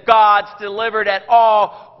any of the gods delivered at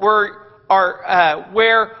all? Where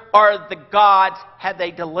are the gods have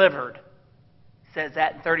they delivered? Says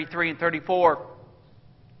that in 33 and 34.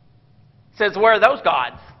 It says, where are those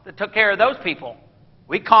gods that took care of those people?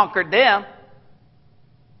 We conquered them.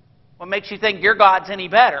 What makes you think your God's any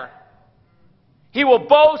better? He will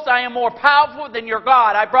boast, I am more powerful than your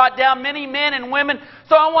God. I brought down many men and women.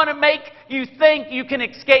 So I want to make you think you can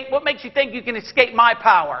escape. What makes you think you can escape my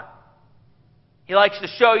power? He likes to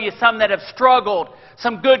show you some that have struggled.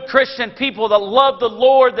 Some good Christian people that love the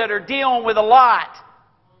Lord that are dealing with a lot.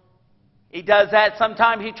 He does that.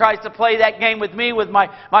 Sometimes he tries to play that game with me, with my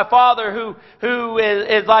father, who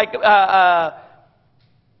is like, I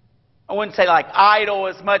wouldn't say like idol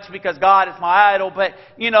as much because God is my idol, but,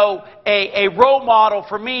 a role model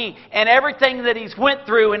for me and everything that he's went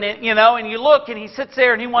through. And, and you look and he sits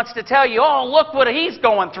there and he wants to tell you, oh, look what he's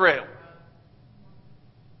going through.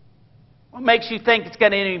 What makes you think it's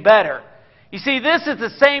going to get any better? You see, this is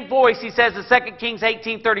the same voice, he says in 2 Kings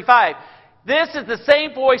 18:35. This is the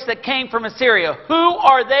same voice that came from Assyria. Who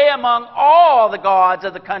are they among all the gods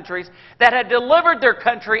of the countries that had delivered their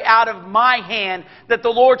country out of my hand, that the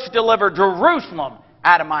Lord should deliver Jerusalem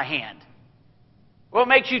out of my hand? What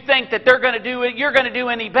makes you think that you're going to do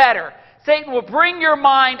any better? Satan will bring your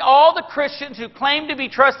mind all the Christians who claim to be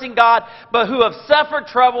trusting God, but who have suffered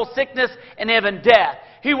trouble, sickness, and even death.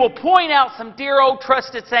 He will point out some dear old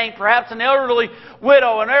trusted saint, perhaps an elderly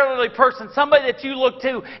widow, an elderly person, somebody that you look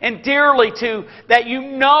to and dearly to, that you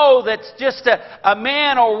know that's just a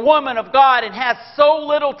man or woman of God and has so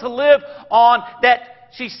little to live on that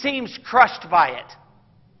she seems crushed by it.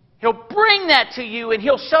 He'll bring that to you and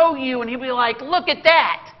he'll show you and he'll be like, look at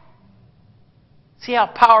that. See how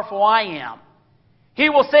powerful I am.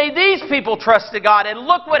 He will say, these people trusted God and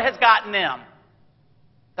look what has gotten them.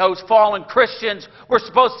 Those fallen Christians were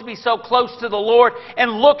supposed to be so close to the Lord,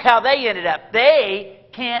 and look how they ended up. They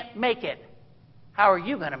can't make it. How are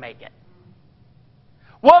you going to make it?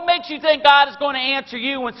 What makes you think God is going to answer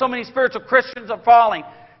you when so many spiritual Christians are falling?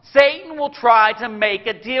 Satan will try to make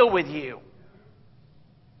a deal with you.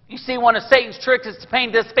 You see, one of Satan's tricks is to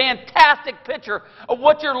paint this fantastic picture of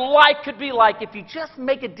what your life could be like if you just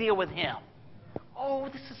make a deal with him. Oh,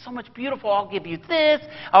 this is so much beautiful. I'll give you this.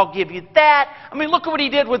 I'll give you that. I mean, look at what he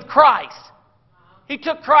did with Christ. He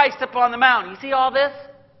took Christ up on the mountain. You see all this?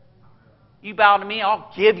 You bow to me,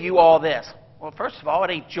 I'll give you all this. Well, first of all,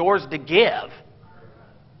 it ain't yours to give.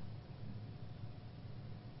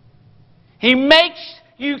 He makes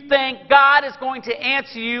you think God is going to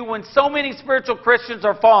answer you when so many spiritual Christians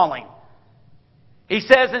are falling. He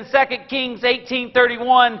says in 2 Kings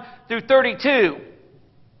 18:31 through 32,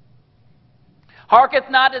 hearketh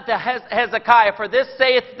not unto Hezekiah, for this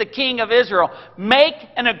saith the king of Israel, make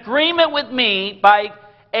an agreement with me by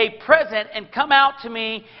a present, and come out to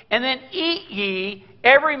me, and then eat ye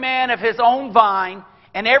every man of his own vine,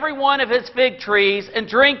 and every one of his fig trees, and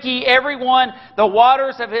drink ye every one the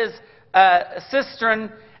waters of his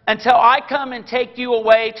cistern, until I come and take you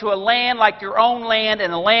away to a land like your own land,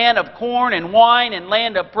 and a land of corn and wine, and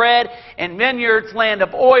land of bread and vineyards, land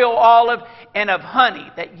of oil, olive, and of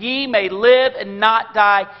honey, that ye may live and not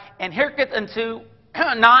die. And hearken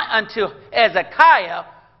not unto Hezekiah,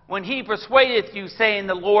 when he persuadeth you, saying,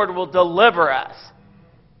 the Lord will deliver us.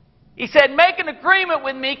 He said, make an agreement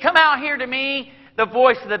with me. Come out here to me. The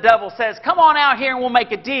voice of the devil says, come on out here and we'll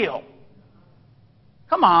make a deal.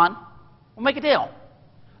 Come on. We'll make a deal.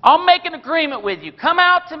 I'll make an agreement with you. Come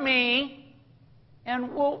out to me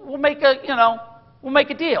and we'll make a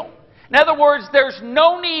deal. In other words, there's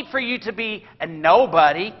no need for you to be a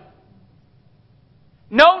nobody.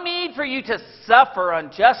 No need for you to suffer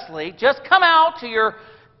unjustly. Just come out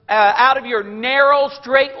of your narrow,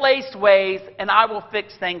 straight-laced ways, and I will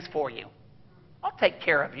fix things for you. I'll take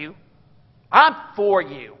care of you. I'm for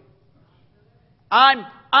you.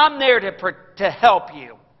 I'm there to help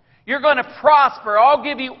you. You're going to prosper. I'll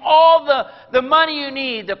give you all the money you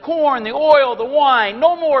need, the corn, the oil, the wine.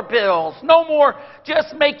 No more bills. No more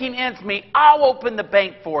just making ends meet. I'll open the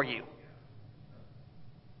bank for you.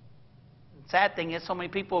 The sad thing is so many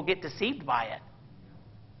people get deceived by it.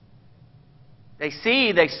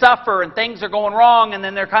 They suffer, and things are going wrong, and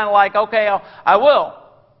then they're kind of like, okay, I will.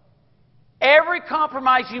 Every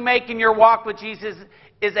compromise you make in your walk with Jesus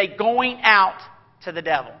is a going out to the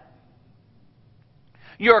devil.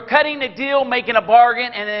 You're cutting a deal, making a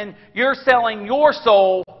bargain, and then you're selling your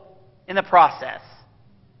soul in the process.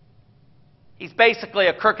 He's basically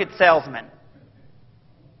a crooked salesman.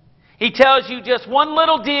 He tells you just one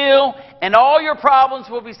little deal and all your problems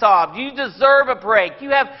will be solved. You deserve a break. You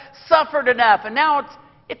have suffered enough, and now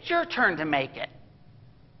it's your turn to make it.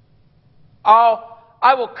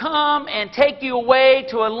 I will come and take you away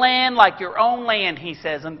to a land like your own land, he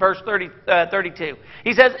says in verse 32.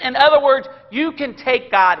 He says, in other words, you can take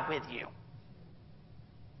God with you.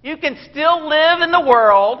 You can still live in the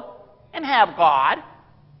world and have God.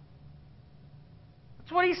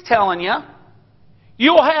 That's what he's telling you.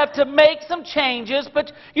 You'll have to make some changes,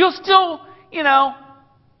 but you'll still, you'll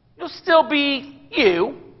still be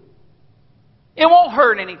you. It won't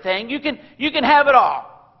hurt anything. You can have it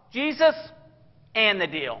all. Jesus and the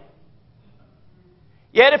deal.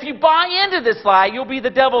 Yet if you buy into this lie, you'll be the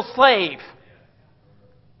devil's slave.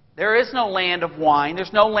 There is no land of wine.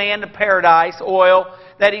 There's no land of paradise, oil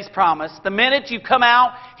that he's promised. The minute you come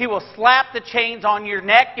out, he will slap the chains on your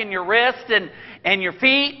neck and your wrist and your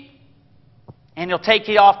feet, and he'll take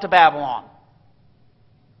you off to Babylon.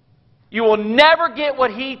 You will never get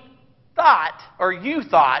what he thought, or you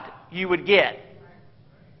thought you would get.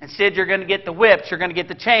 Instead, you're going to get the whips. You're going to get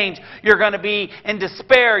the chains. You're going to be in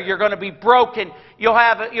despair. You're going to be broken.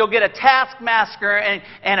 You'll get a taskmaster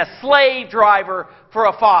and a slave driver for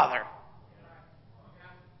a father.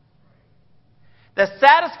 The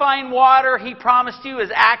satisfying water he promised you is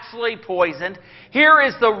actually poisoned. Here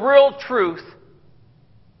is the real truth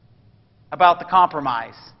about the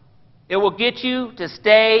compromise. It will get you to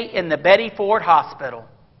stay in the Betty Ford Hospital.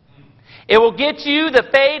 It will get you the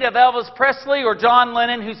fate of Elvis Presley or John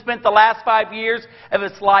Lennon, who spent the last 5 years of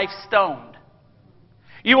his life stoned.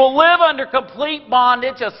 You will live under complete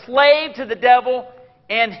bondage, a slave to the devil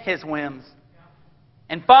and his whims.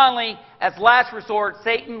 And finally, as last resort,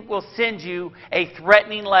 Satan will send you a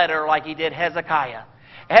threatening letter like he did Hezekiah.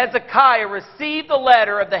 Hezekiah received the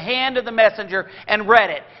letter of the hand of the messenger and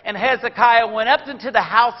read it. And Hezekiah went up into the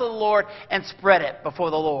house of the Lord and spread it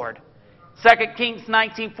before the Lord. 2 Kings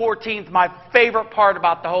 19:14 is my favorite part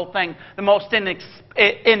about the whole thing. The most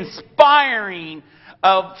inspiring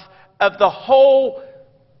of the whole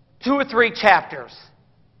 2 or 3 chapters.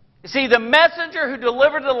 You see, the messenger who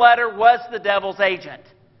delivered the letter was the devil's agent.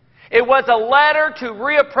 It was a letter to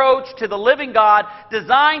reapproach to the living God,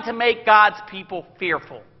 designed to make God's people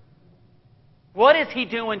fearful. What is he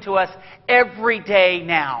doing to us every day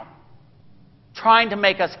now? Trying to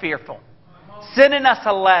make us fearful. Sending us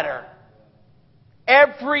a letter.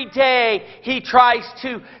 Every day he tries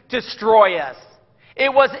to destroy us.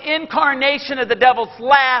 It was incarnation of the devil's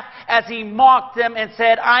laugh as he mocked them and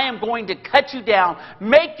said, I am going to cut you down,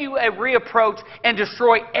 make you a reapproach, and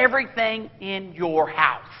destroy everything in your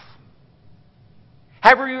house.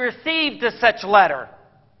 Have you received such letter?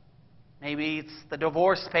 Maybe it's the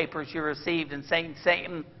divorce papers you received and saying,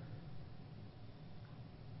 Satan,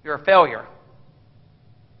 you're a failure.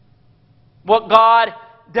 What God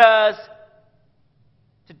does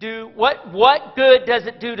to do, what good does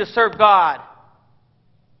it do to serve God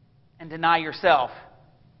and deny yourself?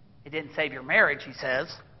 It didn't save your marriage, he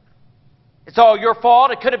says. It's all your fault.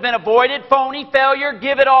 It could have been avoided. Phony, failure,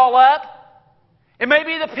 give it all up. It may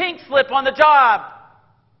be the pink slip on the job.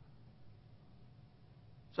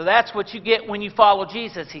 So that's what you get when you follow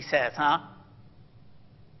Jesus, he says, huh?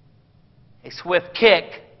 A swift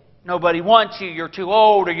kick. Nobody wants you. You're too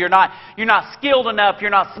old, or you're not skilled enough. You're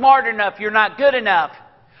not smart enough. You're not good enough.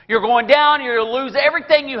 You're going down. You're going to lose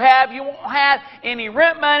everything you have. You won't have any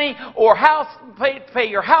rent money or pay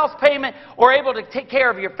your house payment or able to take care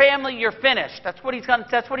of your family. You're finished. That's what he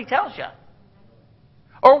tells you.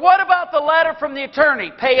 Or what about the letter from the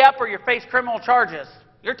attorney? Pay up or you face criminal charges.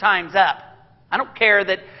 Your time's up. I don't care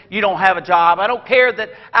that you don't have a job. I don't care that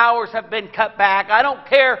hours have been cut back. I don't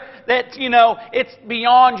care that, it's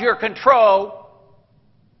beyond your control.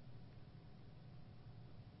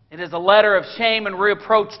 It is a letter of shame and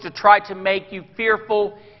reproach to try to make you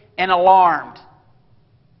fearful and alarmed.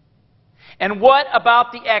 And what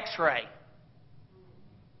about the x-ray?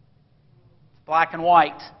 It's black and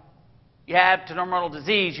white. You have terminal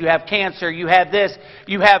disease. You have cancer. You have this.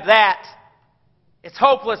 You have that. It's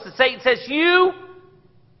hopeless. And Satan says, you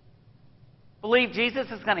believe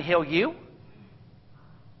Jesus is going to heal you?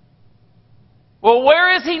 Well,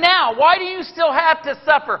 where is he now? Why do you still have to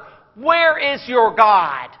suffer? Where is your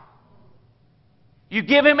God? You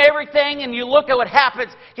give him everything and you look at what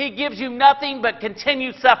happens. He gives you nothing but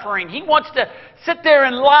continued suffering. He wants to sit there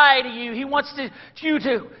and lie to you. He wants you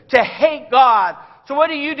to hate God. So what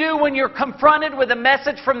do you do when you're confronted with a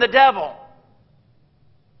message from the devil?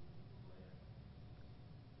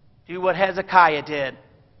 Do what Hezekiah did.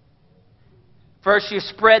 First, you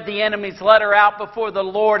spread the enemy's letter out before the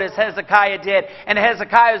Lord, as Hezekiah did. And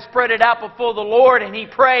Hezekiah spread it out before the Lord, and he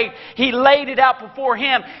prayed. He laid it out before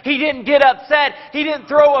him. He didn't get upset. He didn't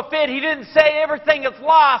throw a fit. He didn't say everything is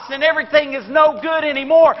lost and everything is no good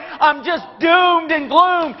anymore. I'm just doomed and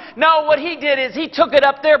gloom. No, what he did is he took it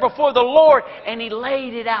up there before the Lord, and he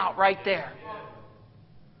laid it out right there.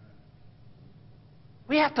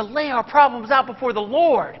 We have to lay our problems out before the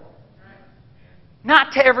Lord.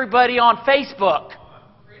 Not to everybody on Facebook.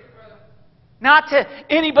 Not to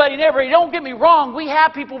anybody and everybody. Don't get me wrong. We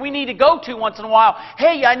have people we need to go to once in a while.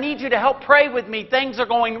 Hey, I need you to help pray with me. Things are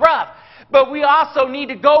going rough. But we also need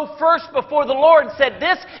to go first before the Lord and say,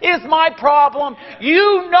 this is my problem.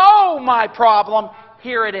 You know my problem.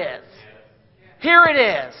 Here it is. Here it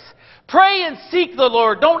is. Pray and seek the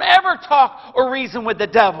Lord. Don't ever talk or reason with the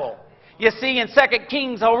devil. You see, in 2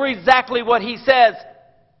 Kings, I'll read exactly what he says.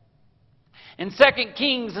 In 2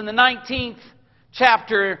 Kings, in the 19th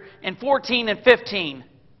chapter, in 14 and 15.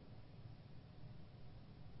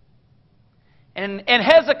 And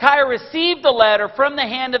Hezekiah received the letter from the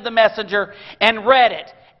hand of the messenger and read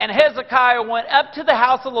it. And Hezekiah went up to the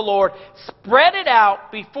house of the Lord, spread it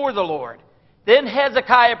out before the Lord. Then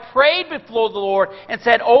Hezekiah prayed before the Lord and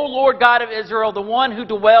said, O Lord God of Israel, the one who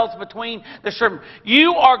dwells between the cherubim,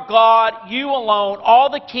 you are God, you alone,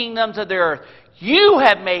 all the kingdoms of the earth. You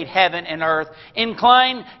have made heaven and earth.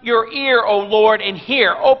 Incline your ear, O Lord, and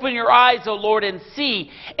hear. Open your eyes, O Lord, and see.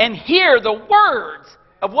 And hear the words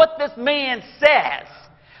of what this man says.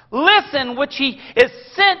 Listen, which he is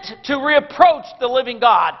sent to reproach the living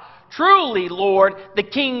God. Truly, Lord, the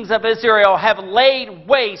kings of Israel have laid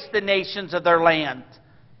waste the nations of their land,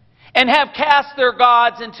 and have cast their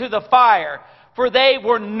gods into the fire. For they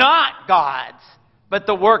were not gods, but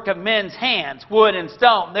the work of men's hands, wood and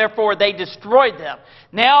stone. Therefore they destroyed them.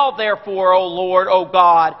 Now therefore, O Lord, O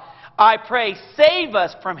God, I pray, save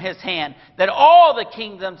us from his hand, that all the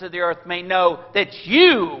kingdoms of the earth may know that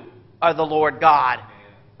you are the Lord God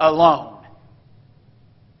alone.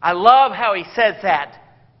 I love how he says that.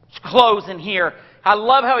 Closing here. I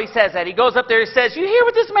love how he says that. He goes up there and says, you hear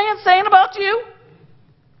what this man's saying about you?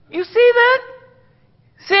 You see that?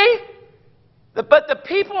 See? But the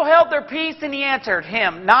people held their peace, and he answered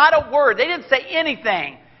him not a word. They didn't say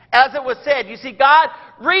anything, as it was said. You see, God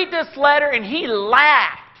read this letter, and he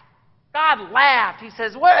laughed. God laughed. He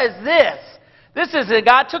says, what is this?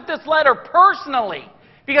 God took this letter personally,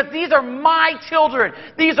 because these are my children.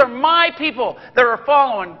 These are my people that are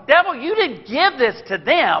following. Devil, you didn't give this to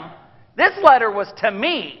them. This letter was to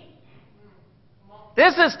me.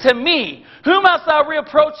 This is to me. Whom hast thou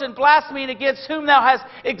reproached and blasphemed, against whom thou hast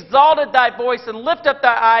exalted thy voice and lift up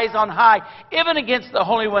thy eyes on high, even against the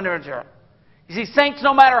Holy One of Israel. You see, saints,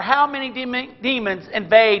 no matter how many demons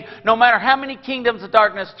invade, no matter how many kingdoms of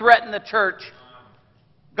darkness threaten the church,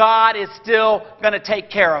 God is still going to take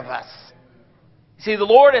care of us. You see, the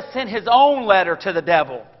Lord has sent his own letter to the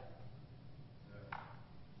devil.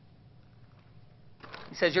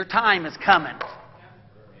 He says, your time is coming.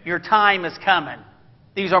 Your time is coming.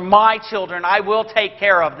 These are my children. I will take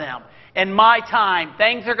care of them. In my time,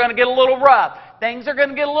 things are going to get a little rough. Things are going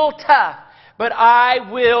to get a little tough. But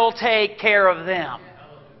I will take care of them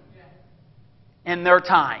in their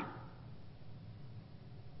time.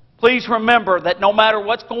 Please remember that no matter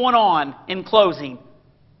what's going on, in closing,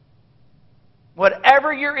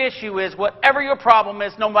 whatever your issue is, whatever your problem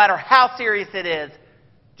is, no matter how serious it is,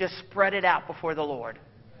 just spread it out before the Lord.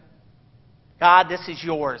 God, this is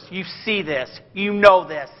yours. You see this. You know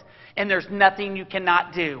this. And there's nothing you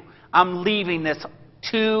cannot do. I'm leaving this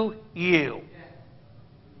to you.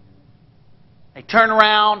 They turned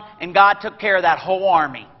around and God took care of that whole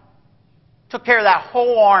army. Took care of that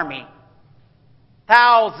whole army.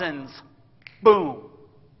 Thousands. Boom.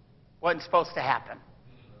 Wasn't supposed to happen.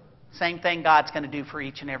 Same thing God's going to do for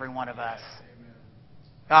each and every one of us.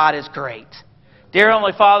 God is great. Dear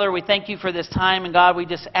Heavenly Father, we thank you for this time. And God, we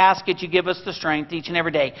just ask that you give us the strength each and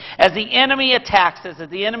every day. As the enemy attacks us, as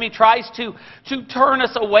the enemy tries to turn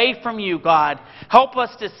us away from you, God, help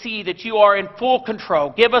us to see that you are in full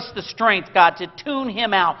control. Give us the strength, God, to tune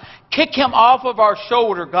him out. Kick him off of our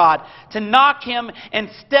shoulder, God. To knock him and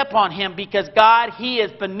step on him. Because, God, he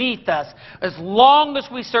is beneath us. As long as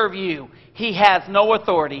we serve you, he has no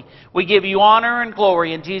authority. We give you honor and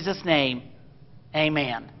glory in Jesus' name.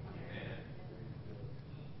 Amen.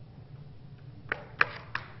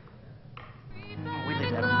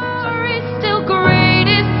 Still great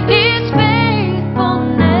is His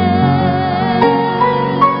faithfulness.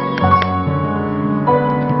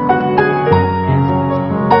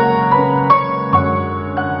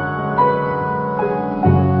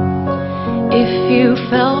 If you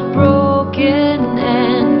felt broken